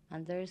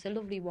 And there's a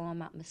lovely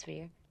warm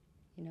atmosphere,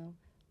 you know.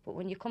 But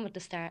when you come at the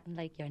start and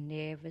like you're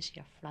nervous,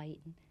 you're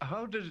frightened.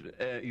 How did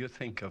you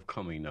think of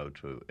coming now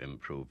to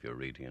improve your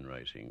reading and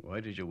writing? Why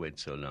did you wait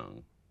so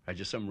long? Had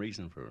you some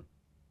reason for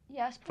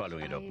Yeah, I suppose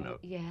following it up now?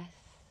 Yes.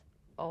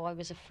 Oh, I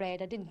was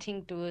afraid. I didn't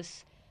think there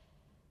was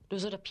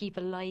other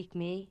people like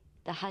me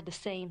that had the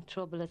same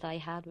trouble as I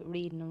had with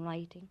reading and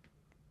writing.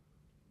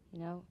 You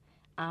know?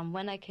 And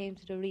when I came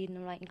to the reading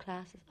and writing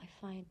classes, I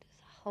find there's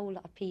a whole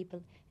lot of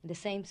people in the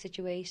same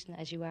situation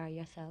as you are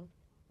yourself.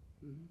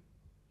 Mm-hmm.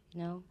 You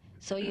know?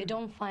 So you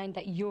don't find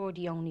that you're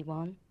the only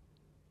one.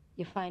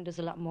 You find there's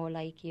a lot more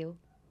like you.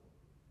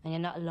 And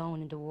you're not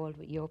alone in the world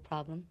with your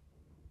problem.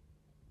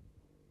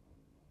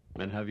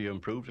 And have you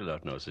improved a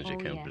lot now since you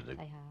came to the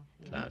I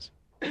have, class?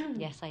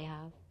 Yes, I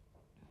have.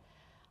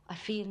 I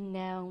feel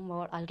now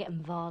more, I'll get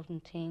involved in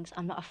things.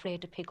 I'm not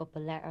afraid to pick up a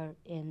letter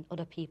in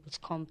other people's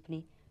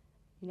company,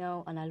 you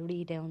know, and I'll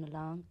read down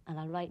along and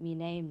I'll write my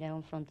name down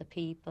in front of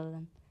people,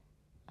 and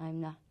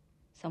I'm not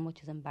so much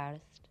as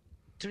embarrassed.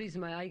 The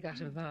reason why I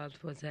got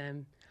involved was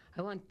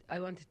I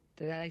wanted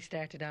that I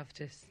started off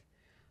this.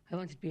 I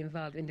wanted to be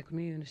involved in the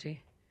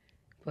community,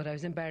 but I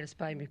was embarrassed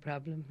by my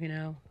problem, you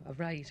know, of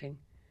writing.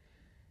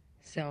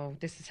 So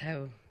this is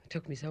how it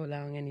took me so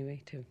long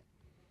anyway to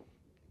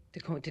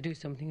do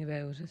something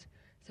about it.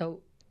 So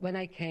when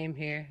I came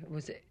here, it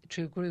was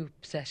through group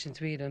sessions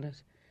we done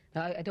it.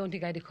 Now, I don't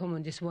think I'd have come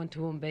on just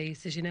one-to-one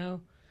basis, you know.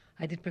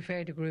 I did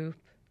prefer the group,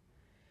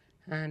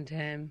 and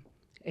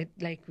it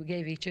we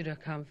gave each other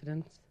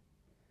confidence.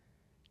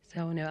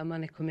 So now I'm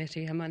on a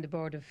committee. I'm on the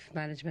board of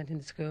management in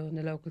the school, in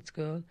the local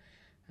school,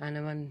 and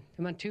I'm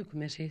on 2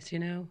 committees, you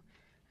know,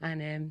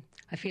 and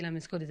I feel I'm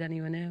as good as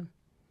anyone now.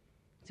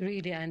 It's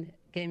really, and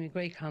gave me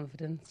great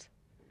confidence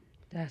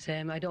that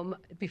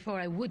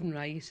before I wouldn't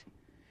write.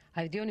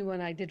 The only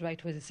one I did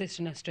write was a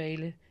sister in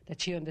Australia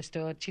that she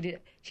understood. She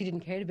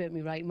didn't care about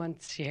me writing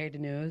once she heard the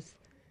news.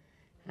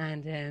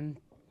 And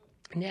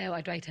now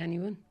I'd write to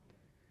anyone.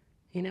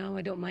 You know,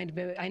 I don't mind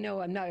about it. I know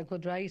I'm not a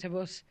good writer,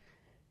 but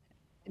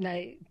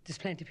now there's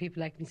plenty of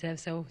people like myself,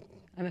 so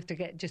I have to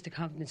get just the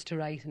confidence to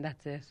write, and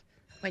that's it.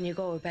 When you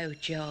go about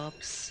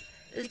jobs,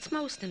 it's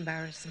most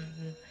embarrassing.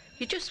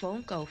 You just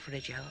won't go for a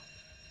job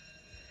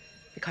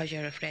because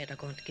you're afraid they're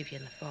going to give you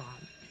a form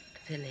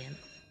to fill in.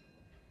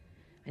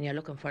 And you're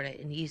looking for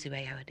an easy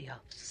way out of the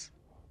office,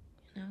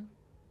 you know?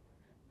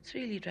 It's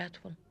really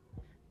dreadful.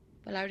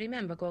 Well, I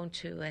remember going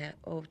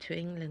over to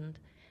England,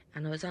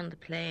 and I was on the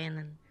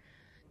plane,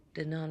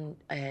 and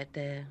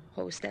the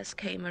hostess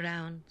came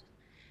around,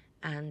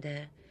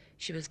 and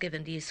she was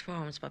given these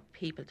forms for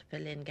people to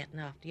fill in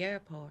getting off the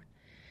airport.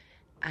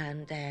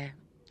 And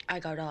I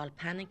got all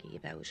panicky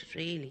about it,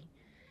 really.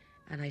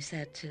 And I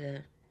said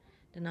to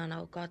the nun,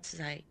 "Oh God," says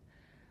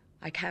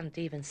I can't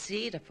even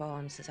see the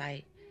form," says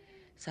I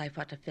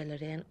thought to fill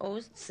it in.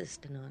 "Oh,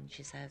 sister nun,"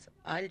 she says,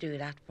 "I'll do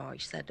that for you."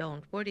 She said,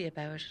 "Don't worry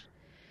about it."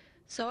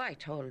 So I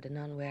told the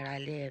nun where I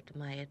lived,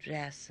 my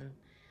address, and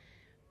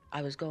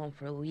I was going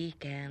for a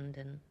weekend,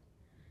 and,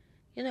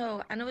 you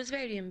know, and it was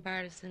very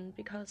embarrassing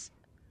because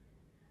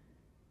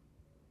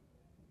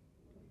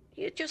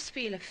you just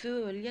feel a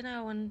fool, you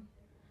know, and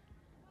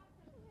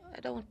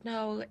I don't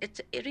know,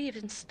 it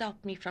even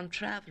stopped me from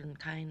travelling,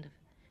 kind of.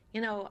 You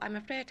know, I'm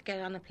afraid to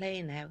get on a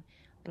plane now,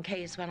 in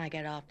case when I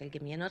get off they'll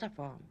give me another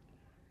form.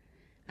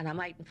 And I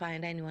mightn't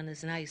find anyone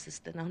as nice as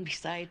the nun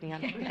beside me on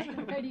the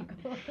plane. Very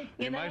good.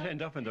 You might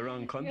end up in the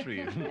wrong country.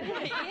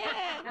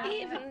 Yeah,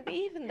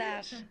 even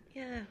that,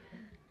 yeah.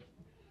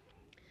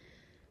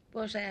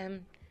 But,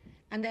 and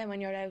then when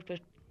you're out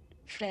with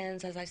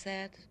friends, as I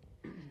said,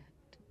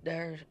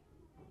 they're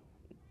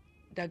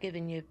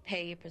giving you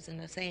papers and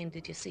they're saying,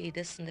 "Did you see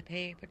this in the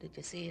paper? Did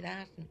you see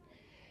that?" And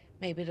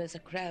maybe there's a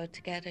crowd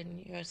together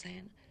and you're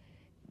saying,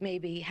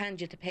 maybe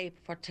hand you the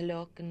paper to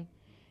look, and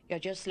you're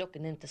just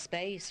looking into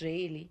space,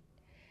 really.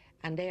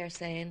 And they're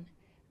saying,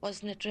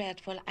 "Wasn't it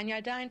dreadful?" And you're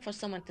dying for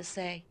someone to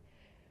say,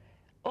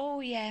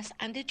 "Oh, yes,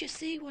 and did you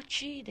see what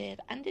she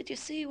did? And did you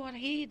see what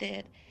he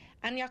did?"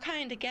 And you're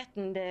kind of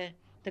getting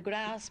the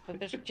grasp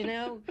of it, you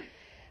know.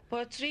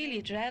 But it's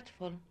really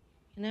dreadful,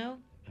 you know.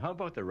 How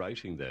about the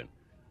writing, then?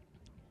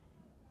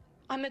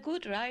 I'm a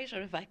good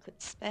writer if I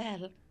could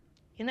spell.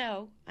 You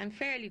know, I'm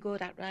fairly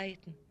good at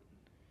writing.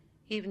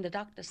 Even the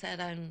doctor said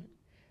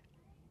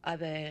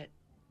I've a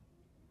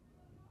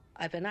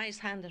nice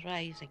hand at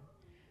writing,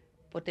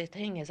 but the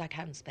thing is I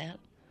can't spell.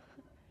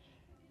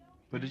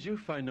 But did you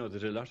find out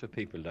that a lot of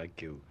people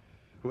like you,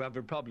 who have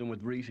a problem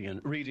with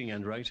reading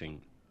and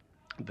writing,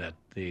 that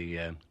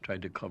they try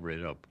to cover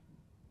it up?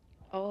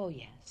 Oh,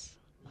 yes.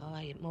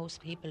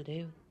 Most people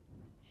do.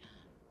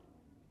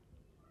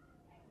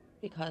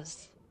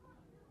 Because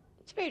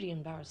it's very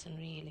embarrassing,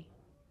 really.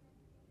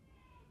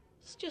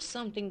 It's just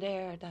something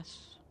there that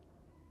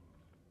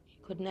you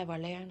could never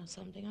learn or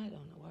something. I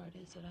don't know where it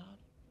is at all.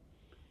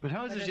 But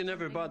how is it you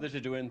never bothered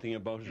to do anything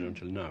about it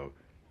until now?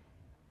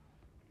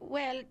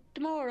 Well,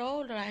 the more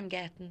older I'm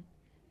getting,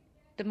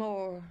 the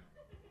more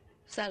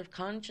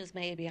self-conscious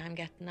maybe I'm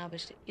getting of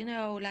it. You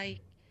know,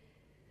 like,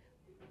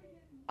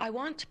 I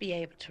want to be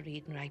able to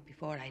read and write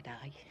before I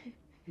die.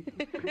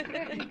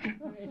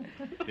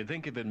 You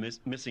think you've been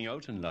missing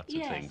out on lots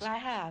of things? Yes, I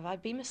have.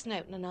 I've been missing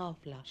out on an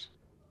awful lot.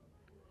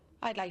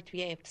 I'd like to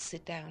be able to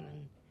sit down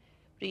and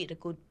read a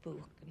good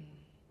book and,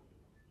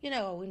 you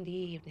know, in the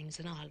evenings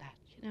and all that,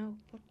 you know,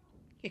 but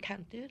you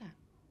can't do that.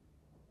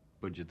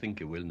 But you think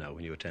you will now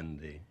when you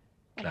attend the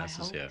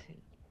classes here?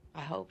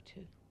 I hope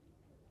to.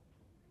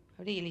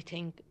 I really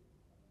think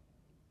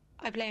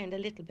I've learned a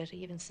little bit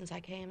even since I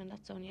came, and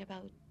that's only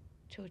about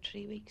 2 or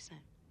 3 weeks now.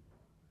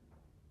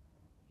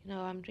 You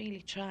know, I'm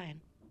really trying.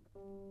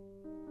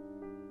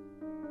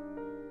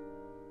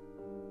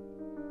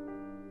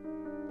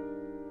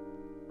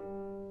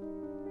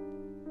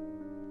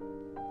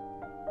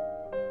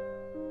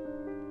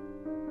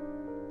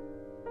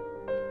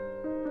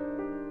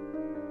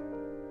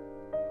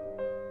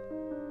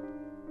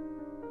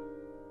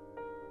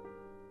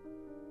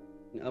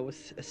 I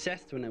was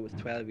assessed when I was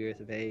 12 years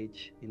of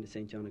age in the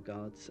St. John of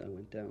God's. I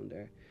went down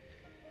there,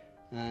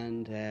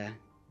 and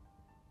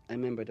I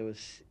remember there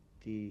was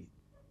the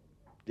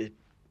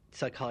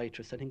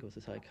psychiatrist, I think it was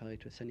a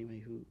psychiatrist anyway,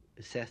 who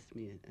assessed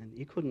me, and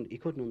he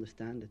couldn't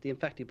understand it. In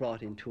fact, he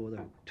brought in two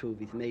of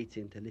his mates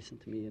in to listen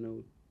to me, you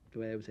know, the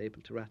way I was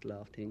able to rattle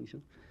off things, you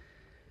know.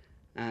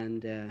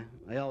 And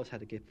I always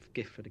had a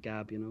gift for the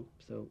gab, you know,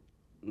 so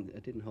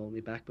it didn't hold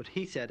me back. But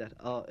he said that,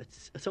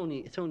 it's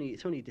only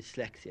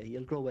dyslexia,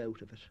 you'll grow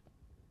out of it,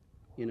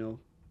 you know.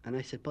 And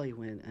I said, by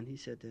when? And he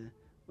said,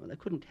 well, I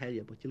couldn't tell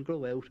you, but you'll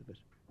grow out of it.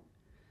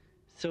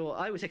 So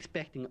I was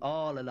expecting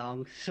all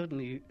along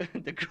suddenly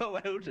to grow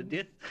out of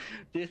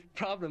this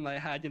problem I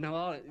had, you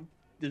know.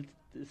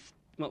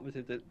 What was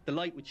it? The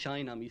light would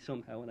shine on me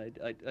somehow, and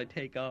I'd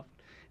take off.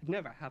 It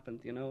never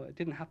happened, you know. It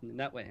didn't happen in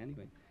that way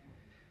anyway.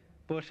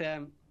 But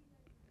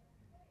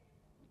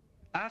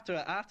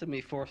after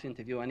my first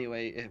interview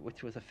anyway,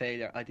 which was a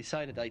failure, I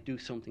decided I'd do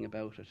something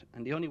about it.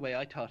 And the only way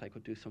I thought I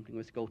could do something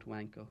was to go to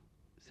ANCO.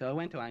 So I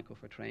went to ANCO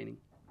for training.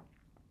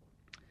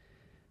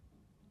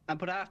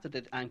 But after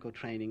the ANCO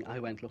training, I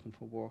went looking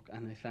for work,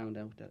 and I found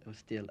out that it was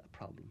still a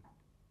problem.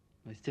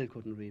 I still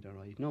couldn't read or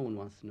write. No one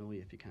wants to know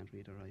you if you can't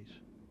read or write.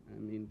 I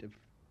mean,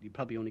 you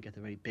probably only get the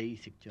very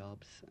basic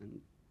jobs,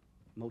 and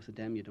most of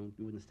them you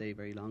wouldn't stay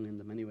very long in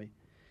them anyway.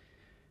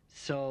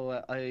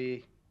 So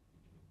I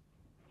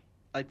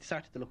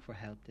started to look for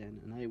help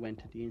then, and I went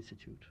to the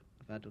Institute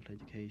of Adult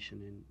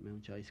Education in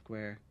Mount Jai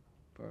Square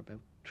for about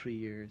 3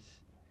 years.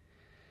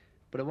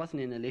 But I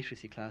wasn't in a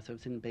literacy class, I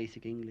was in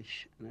basic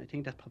English, and I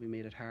think that probably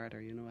made it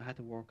harder, you know. I had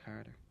to work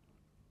harder.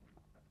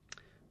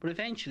 But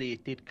eventually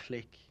it did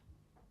click,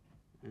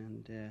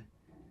 and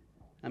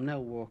I'm now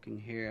working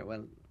here.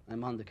 Well,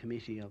 I'm on the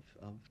committee of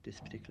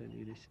this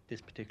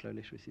particular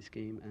literacy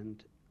scheme,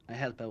 and I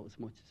help out as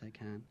much as I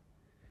can.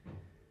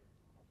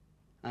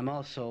 I'm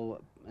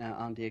also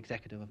on the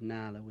executive of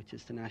NALA, which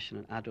is the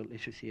National Adult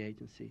Literacy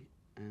Agency,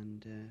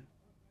 and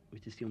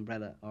which is the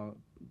umbrella or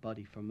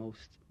body for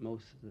most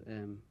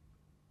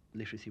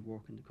literacy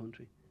work in the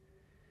country.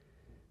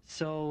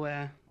 So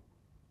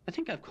I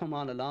think I've come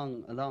on a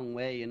long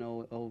way, you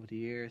know, over the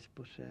years,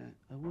 but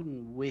I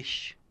wouldn't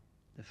wish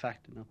the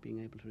fact of not being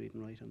able to read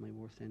and write on my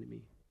worst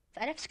enemy.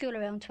 I left school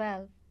around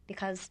 12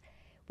 because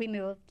we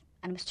moved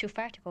and it was too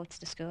far to go to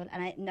the school,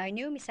 and I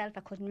knew myself I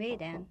couldn't read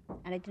then,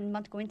 and I didn't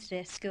want to go into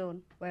the school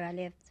where I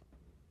lived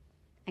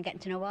and getting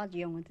to know all the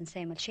young ones and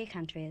saying, well, she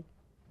can't read.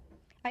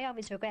 I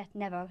always regret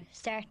never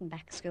starting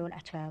back school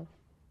at 12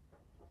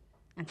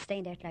 and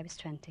staying there till I was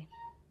 20.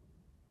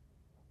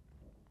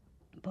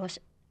 But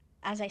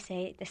as I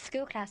say, the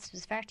school class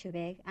was far too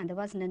big, and there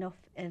wasn't enough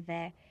of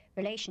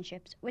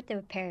relationships with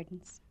the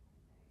parents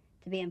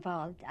to be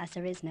involved as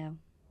there is now.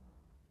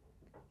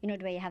 You know,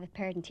 the way you have a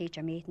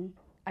parent-teacher meeting.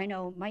 I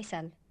know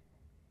myself,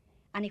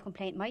 any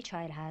complaint my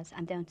child has,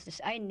 I'm down to this.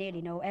 I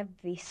nearly know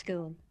every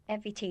school,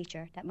 every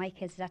teacher that my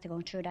kids are after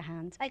going through their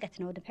hands. I get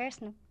to know them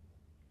personally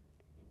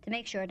to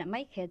make sure that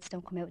my kids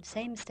don't come out with the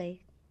same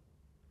mistake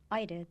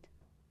I did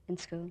in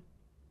school.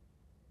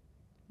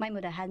 My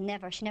mother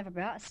she never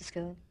brought us to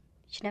school.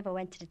 She never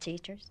went to the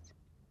teachers.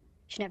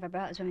 She never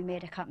brought us when we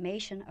made a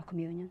confirmation or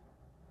communion.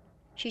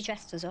 She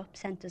dressed us up,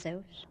 sent us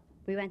out.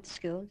 We went to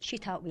school. She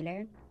thought we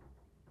learned.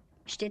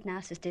 She didn't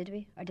ask us, did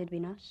we, or did we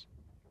not?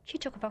 She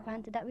took it for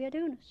granted that we were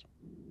doing it.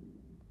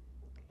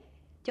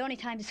 The only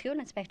time the school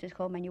inspector would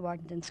come when you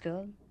weren't in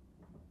school,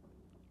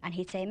 and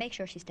he'd say, make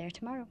sure she's there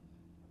tomorrow.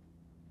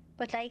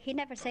 But he'd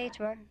never say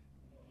to her,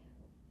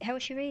 how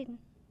is she reading?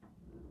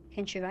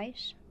 Can she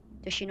write?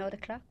 Does she know the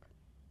clock?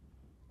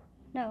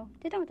 No,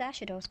 they don't ask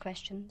you those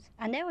questions.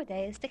 And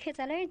nowadays, the kids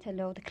are learning to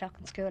know the clock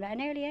in school at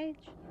an early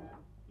age.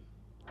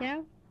 You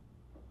know?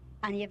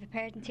 And you have a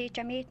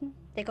parent-teacher meeting,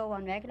 they go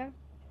on regular.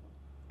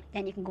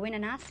 Then you can go in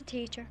and ask the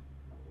teacher,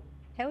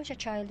 how is your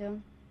child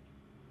doing?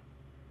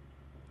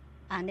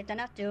 And if they're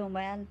not doing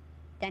well,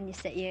 then you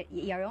say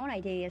your own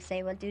idea, you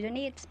say, well, do they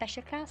need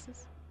special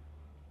classes?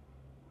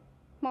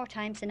 More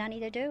times than any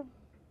they do.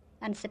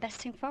 And it's the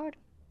best thing for them.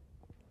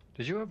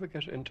 Did you ever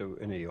get into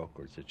any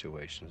awkward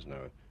situations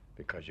now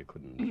because you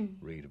couldn't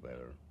read well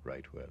or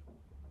write well?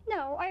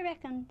 No, I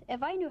reckon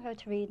if I knew how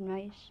to read and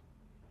write,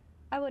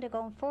 I would have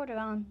gone further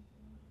on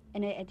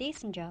in a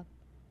decent job.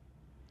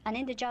 And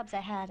in the jobs I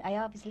had, I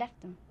always left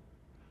them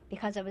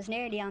because I was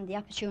nearly on the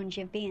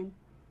opportunity of being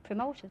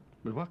promoted.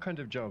 But what kind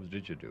of jobs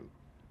did you do?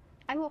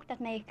 I worked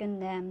at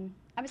making,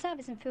 I was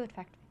always in food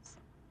factories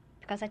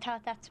because I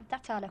thought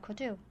that's all I could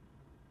do.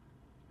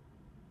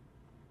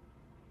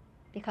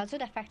 Because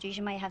other factories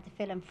you might have to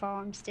fill in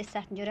forms, this,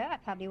 that and the other. I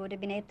probably would have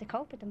been able to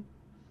cope with them,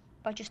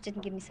 but I just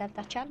didn't give myself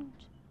that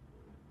challenge.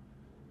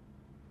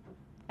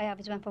 I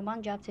always went from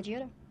one job to the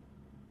other.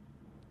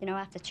 You know,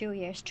 after 2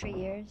 years, 3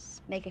 years,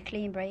 make a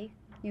clean break,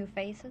 new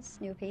faces,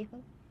 new people.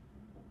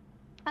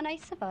 And I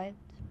survived.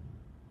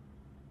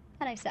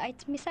 And I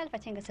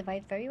think I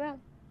survived very well.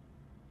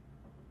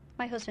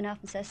 My husband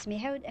often says to me,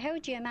 how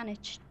do you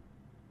manage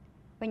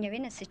when you're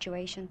in a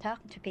situation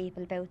talking to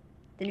people about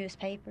the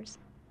newspapers?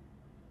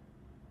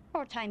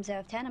 4 times out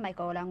of 10 I might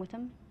go along with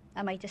them,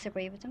 I might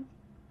disagree with them.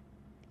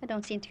 I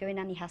don't seem to go in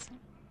any hassle.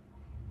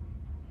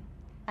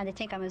 And they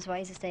think I'm as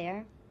wise as they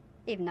are,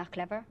 even not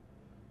clever.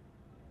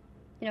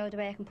 You know, the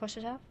way I can push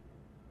it off.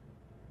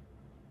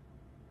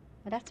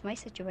 Well, that's my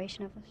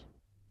situation of it.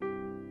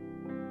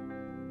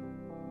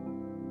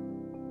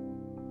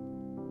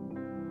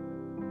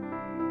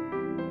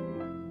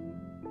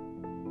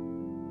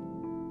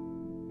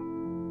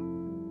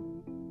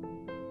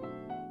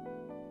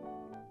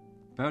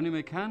 Bernie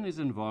McCann is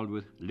involved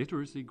with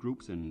literacy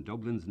groups in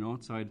Dublin's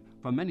north side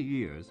for many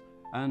years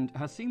and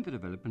has seen the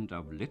development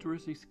of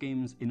literacy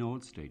schemes in all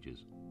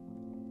stages.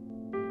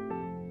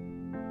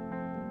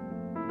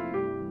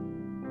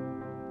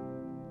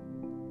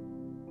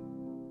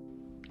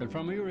 And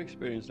from your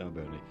experience now,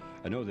 Bernie,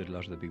 I know that a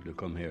lot of the people who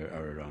come here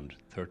are around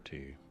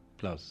 30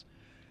 plus.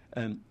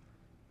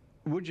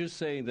 Would you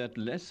say that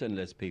less and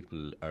less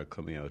people are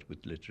coming out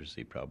with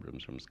literacy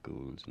problems from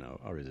schools now,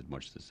 or is it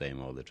much the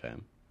same all the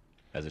time,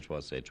 as it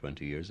was, say,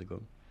 20 years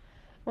ago?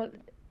 Well,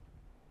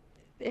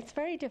 it's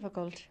very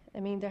difficult.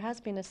 I mean, there has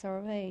been a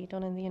survey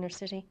done in the inner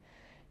city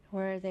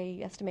where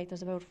they estimate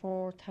there's about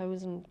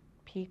 4,000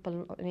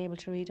 people unable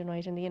to read and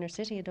write in the inner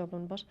city of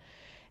Dublin, but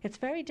it's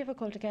very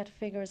difficult to get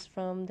figures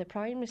from the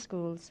primary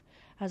schools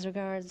as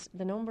regards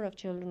the number of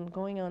children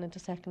going on into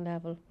second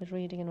level with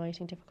reading and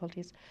writing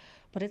difficulties.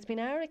 But it's been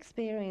our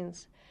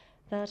experience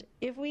that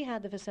if we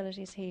had the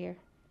facilities here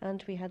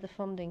and we had the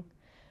funding,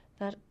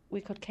 that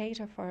we could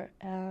cater for,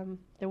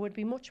 there would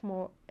be much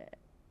more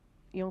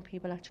young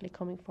people actually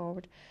coming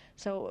forward.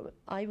 So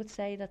I would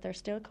say that they're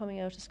still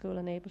coming out of school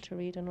and able to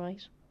read and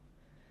write.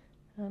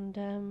 And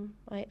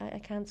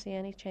I can't see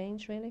any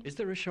change, really. Is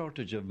there a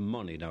shortage of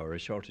money now, or a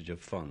shortage of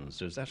funds?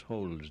 Does that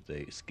hold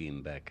the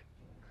scheme back?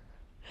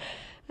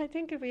 I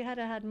think if we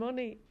had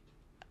money,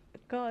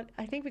 God,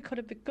 I think we could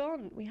have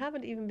begun. We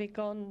haven't even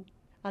begun.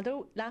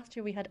 Although last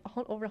year we had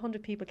over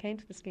 100 people came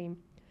to the scheme.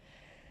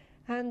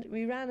 And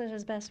we ran it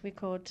as best we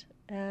could.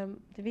 The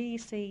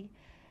VEC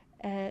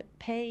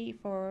pay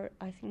for,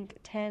 I think,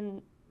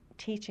 10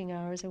 teaching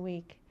hours a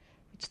week,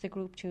 which the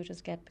group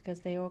tutors get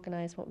because they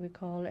organise what we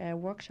call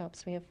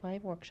workshops. We have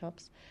 5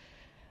 workshops.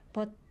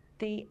 But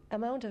the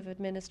amount of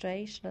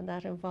administration and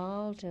that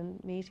involved in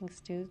meeting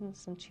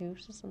students and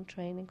tutors and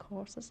training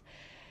courses,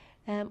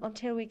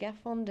 until we get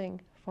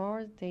funding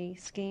for the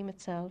scheme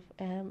itself,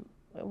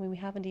 we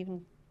haven't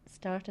even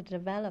started to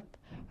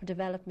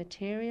develop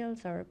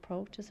materials or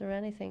approaches or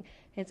anything.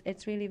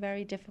 It's really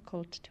very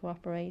difficult to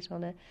operate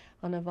on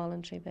a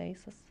voluntary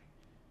basis.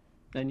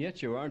 And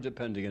yet you are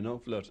depending an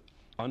awful lot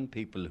on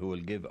people who will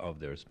give of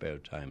their spare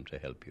time to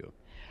help you.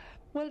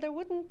 Well, there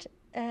wouldn't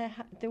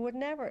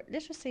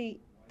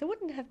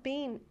have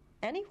been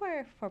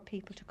anywhere for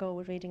people to go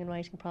with reading and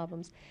writing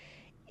problems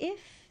if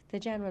the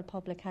general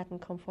public hadn't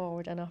come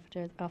forward and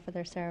offer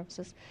their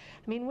services.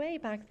 I mean, way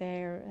back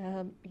there,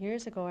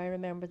 years ago, I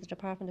remember the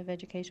Department of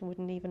Education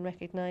wouldn't even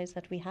recognise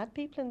that we had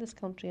people in this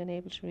country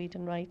unable to read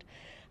and write.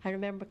 I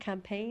remember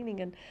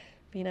campaigning and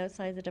being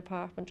outside the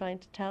department trying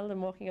to tell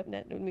them, walking up,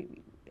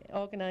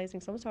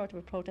 organising some sort of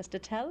a protest to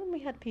tell them we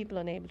had people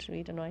unable to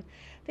read and write.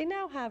 They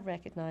now have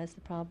recognised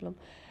the problem,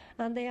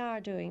 and they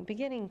are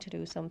beginning to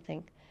do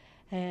something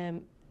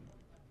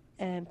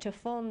to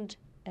fund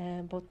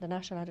both the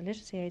National Adult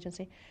Literacy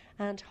Agency,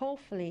 and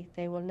hopefully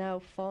they will now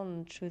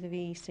fund through the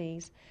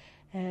VECs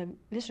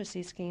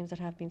literacy schemes that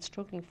have been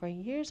struggling for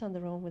years on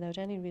their own without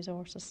any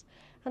resources,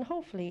 and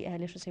hopefully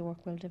literacy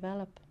work will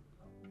develop.